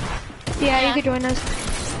guys? Yeah, you can join us.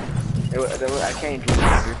 I can't do it.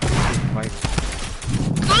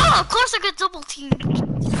 Oh, of course I got double teamed.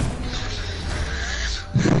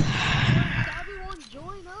 Savvy won't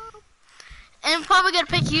join up. And I'm probably gonna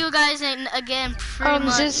pick you guys in again pretty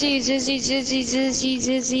much. Zizzy.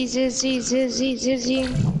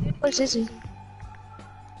 Where's Zizzy?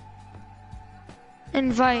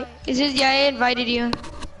 Invite. Yeah, I invited you.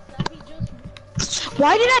 Savvy just.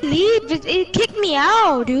 Why did I leave? It kicked me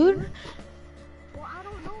out, dude. Well, I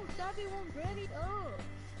don't know. Savvy won't ready up.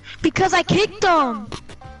 Because I kicked him.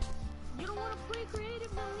 You don't want to play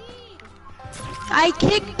creative with me. I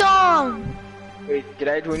kicked him. Wait, did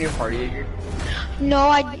I join your party again? No,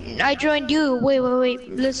 I joined you. Wait.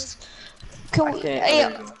 Let's. Can we? Hey,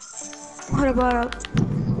 hold up.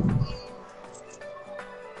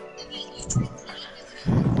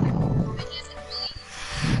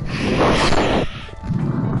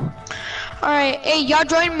 Alright, hey, y'all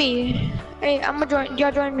join me. Hey, I'ma join.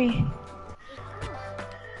 Y'all join me.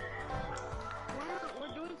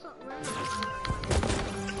 We're doing something.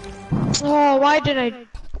 Oh, why did I? Evan,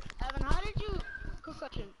 how did you? Quick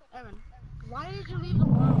question, Evan. Why did you leave the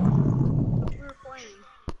world? We were playing.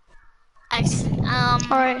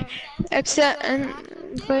 Alright, except and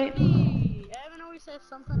wait. Evan always says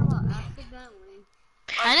something about accidentally.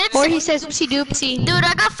 Or he says oopsie doopsie. Dude,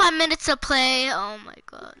 I got 5 minutes to play. Oh my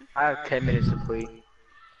god. I have 10 minutes to play.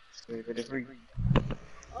 Well,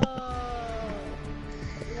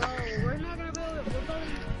 we're not gonna be able to.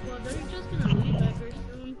 Well, they're just gonna leave back here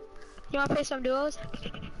soon. You wanna play some duos?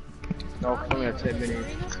 No, only have 10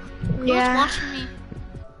 minutes. Yeah. Who's watching me?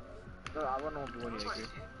 No, I wanna do one again.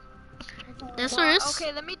 This one is.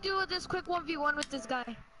 Okay, let me do this quick 1v1 with this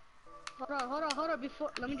guy. Hold on.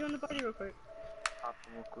 Before, let me join the party real quick. Hop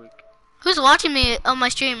in real quick. Who's watching me on my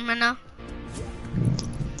stream right now?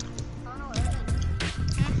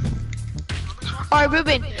 Alright,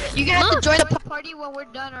 Ruben, you're gonna have to join the party when we're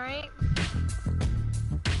done, alright?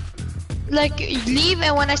 Like, leave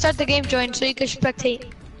and when I start the game, join so you can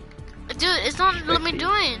spectate. Dude, it's not let me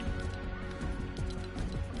join.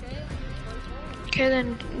 Okay,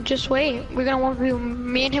 then just wait. We're gonna 1v.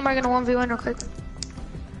 Me and him are gonna 1v1 real quick.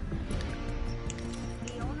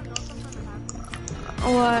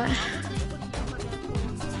 What?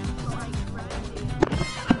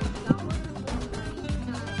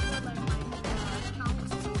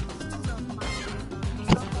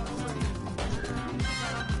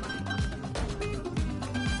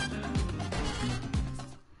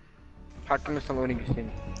 How come it's not loading your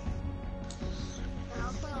skin?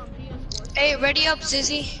 Hey, ready up,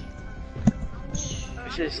 Zizzy.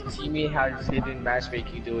 It says teammate has hidden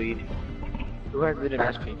matchmaking deleted. Who has hidden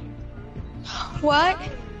matchmaking? What?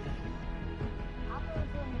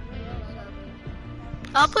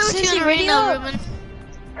 I'll play with Sissy, you in ready arena, up. Ruben.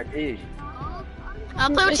 I did. I'll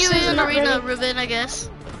play with It you says in not arena, ready. Ruben, I guess.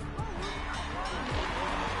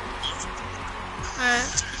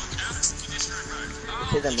 Alright.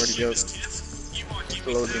 It says I'm ready to go. It's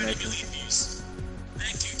loading, I think.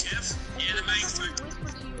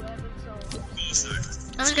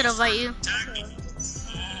 I'm just gonna invite you.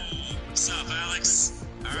 What's up, Alex?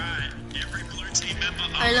 Alright, every blue team member.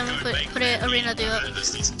 Alright, let me put it arena do it. I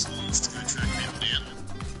just need some tools to go track people down.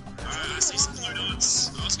 Alright, I see some blue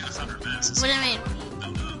dots. I was gonna 100 masses. What do you mean?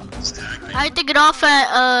 I have to get off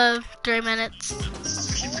at 3 minutes.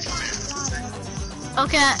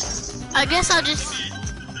 Okay, I guess I'll just.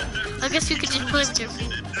 I guess you could just play with your feet.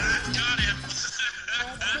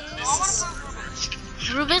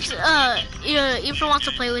 Ruben's Eva wants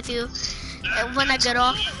to play with you when I get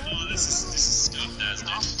off.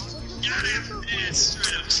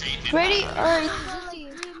 Ready? Alright.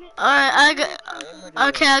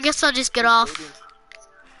 Okay, I guess I'll just get off.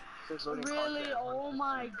 Really? Oh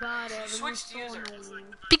my god, Evan. Switch user.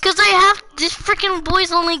 Because I have this freaking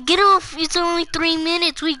boys only get off. It's only 3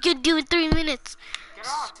 minutes. We could do it 3 minutes. Get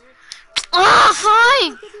off, dude. Oh,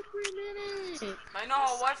 fine. I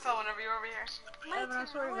know what fell whenever you're over here. Evan, I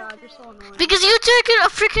swear to God, you're so annoying. Because you took it a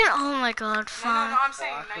freaking. Oh my god, No, fine. I'm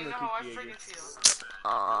saying, now you know how I freaking feel.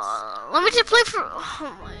 Let me just play for.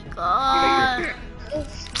 Oh my god.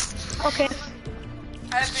 Okay.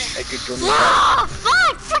 I could join the Oh,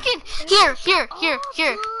 fine. Freaking. Here.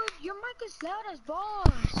 Dude, your mic is loud as balls.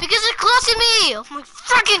 Because it's close to me. Oh my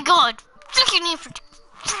freaking god. Freaking need for.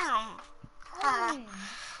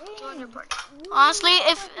 Join your party. Honestly,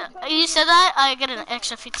 if you said that, I get an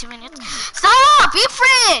extra 15 minutes. Stop!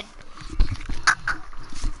 Efred!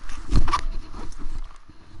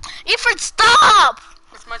 Efred, stop!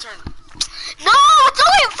 It's my turn. No, it's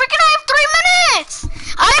only freaking. I have 3 minutes.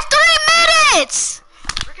 I have 3 minutes.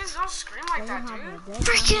 Freaking don't scream like that, dude.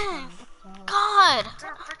 Freaking God.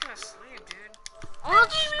 They're freaking asleep, dude. Well,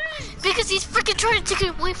 because he's freaking trying to take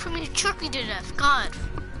it away from me and choke me to death. God.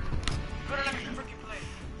 Put it on your freaking plate.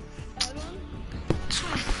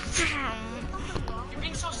 You're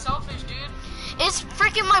being so selfish, dude. It's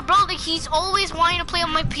freaking my brother. He's always wanting to play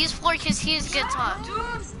on my PS4 because he has guitar. Dude,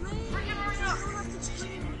 freaking hurry up.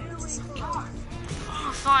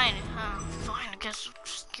 Oh, fine. Fine. I guess I'll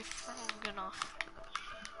just get off.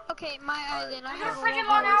 Okay, my island. I You're have gonna freaking a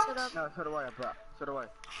log out? No, so do I, bro. So do I.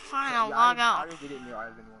 Fine, I'll The log island- out. I already did it in your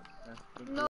island once. Yeah. No.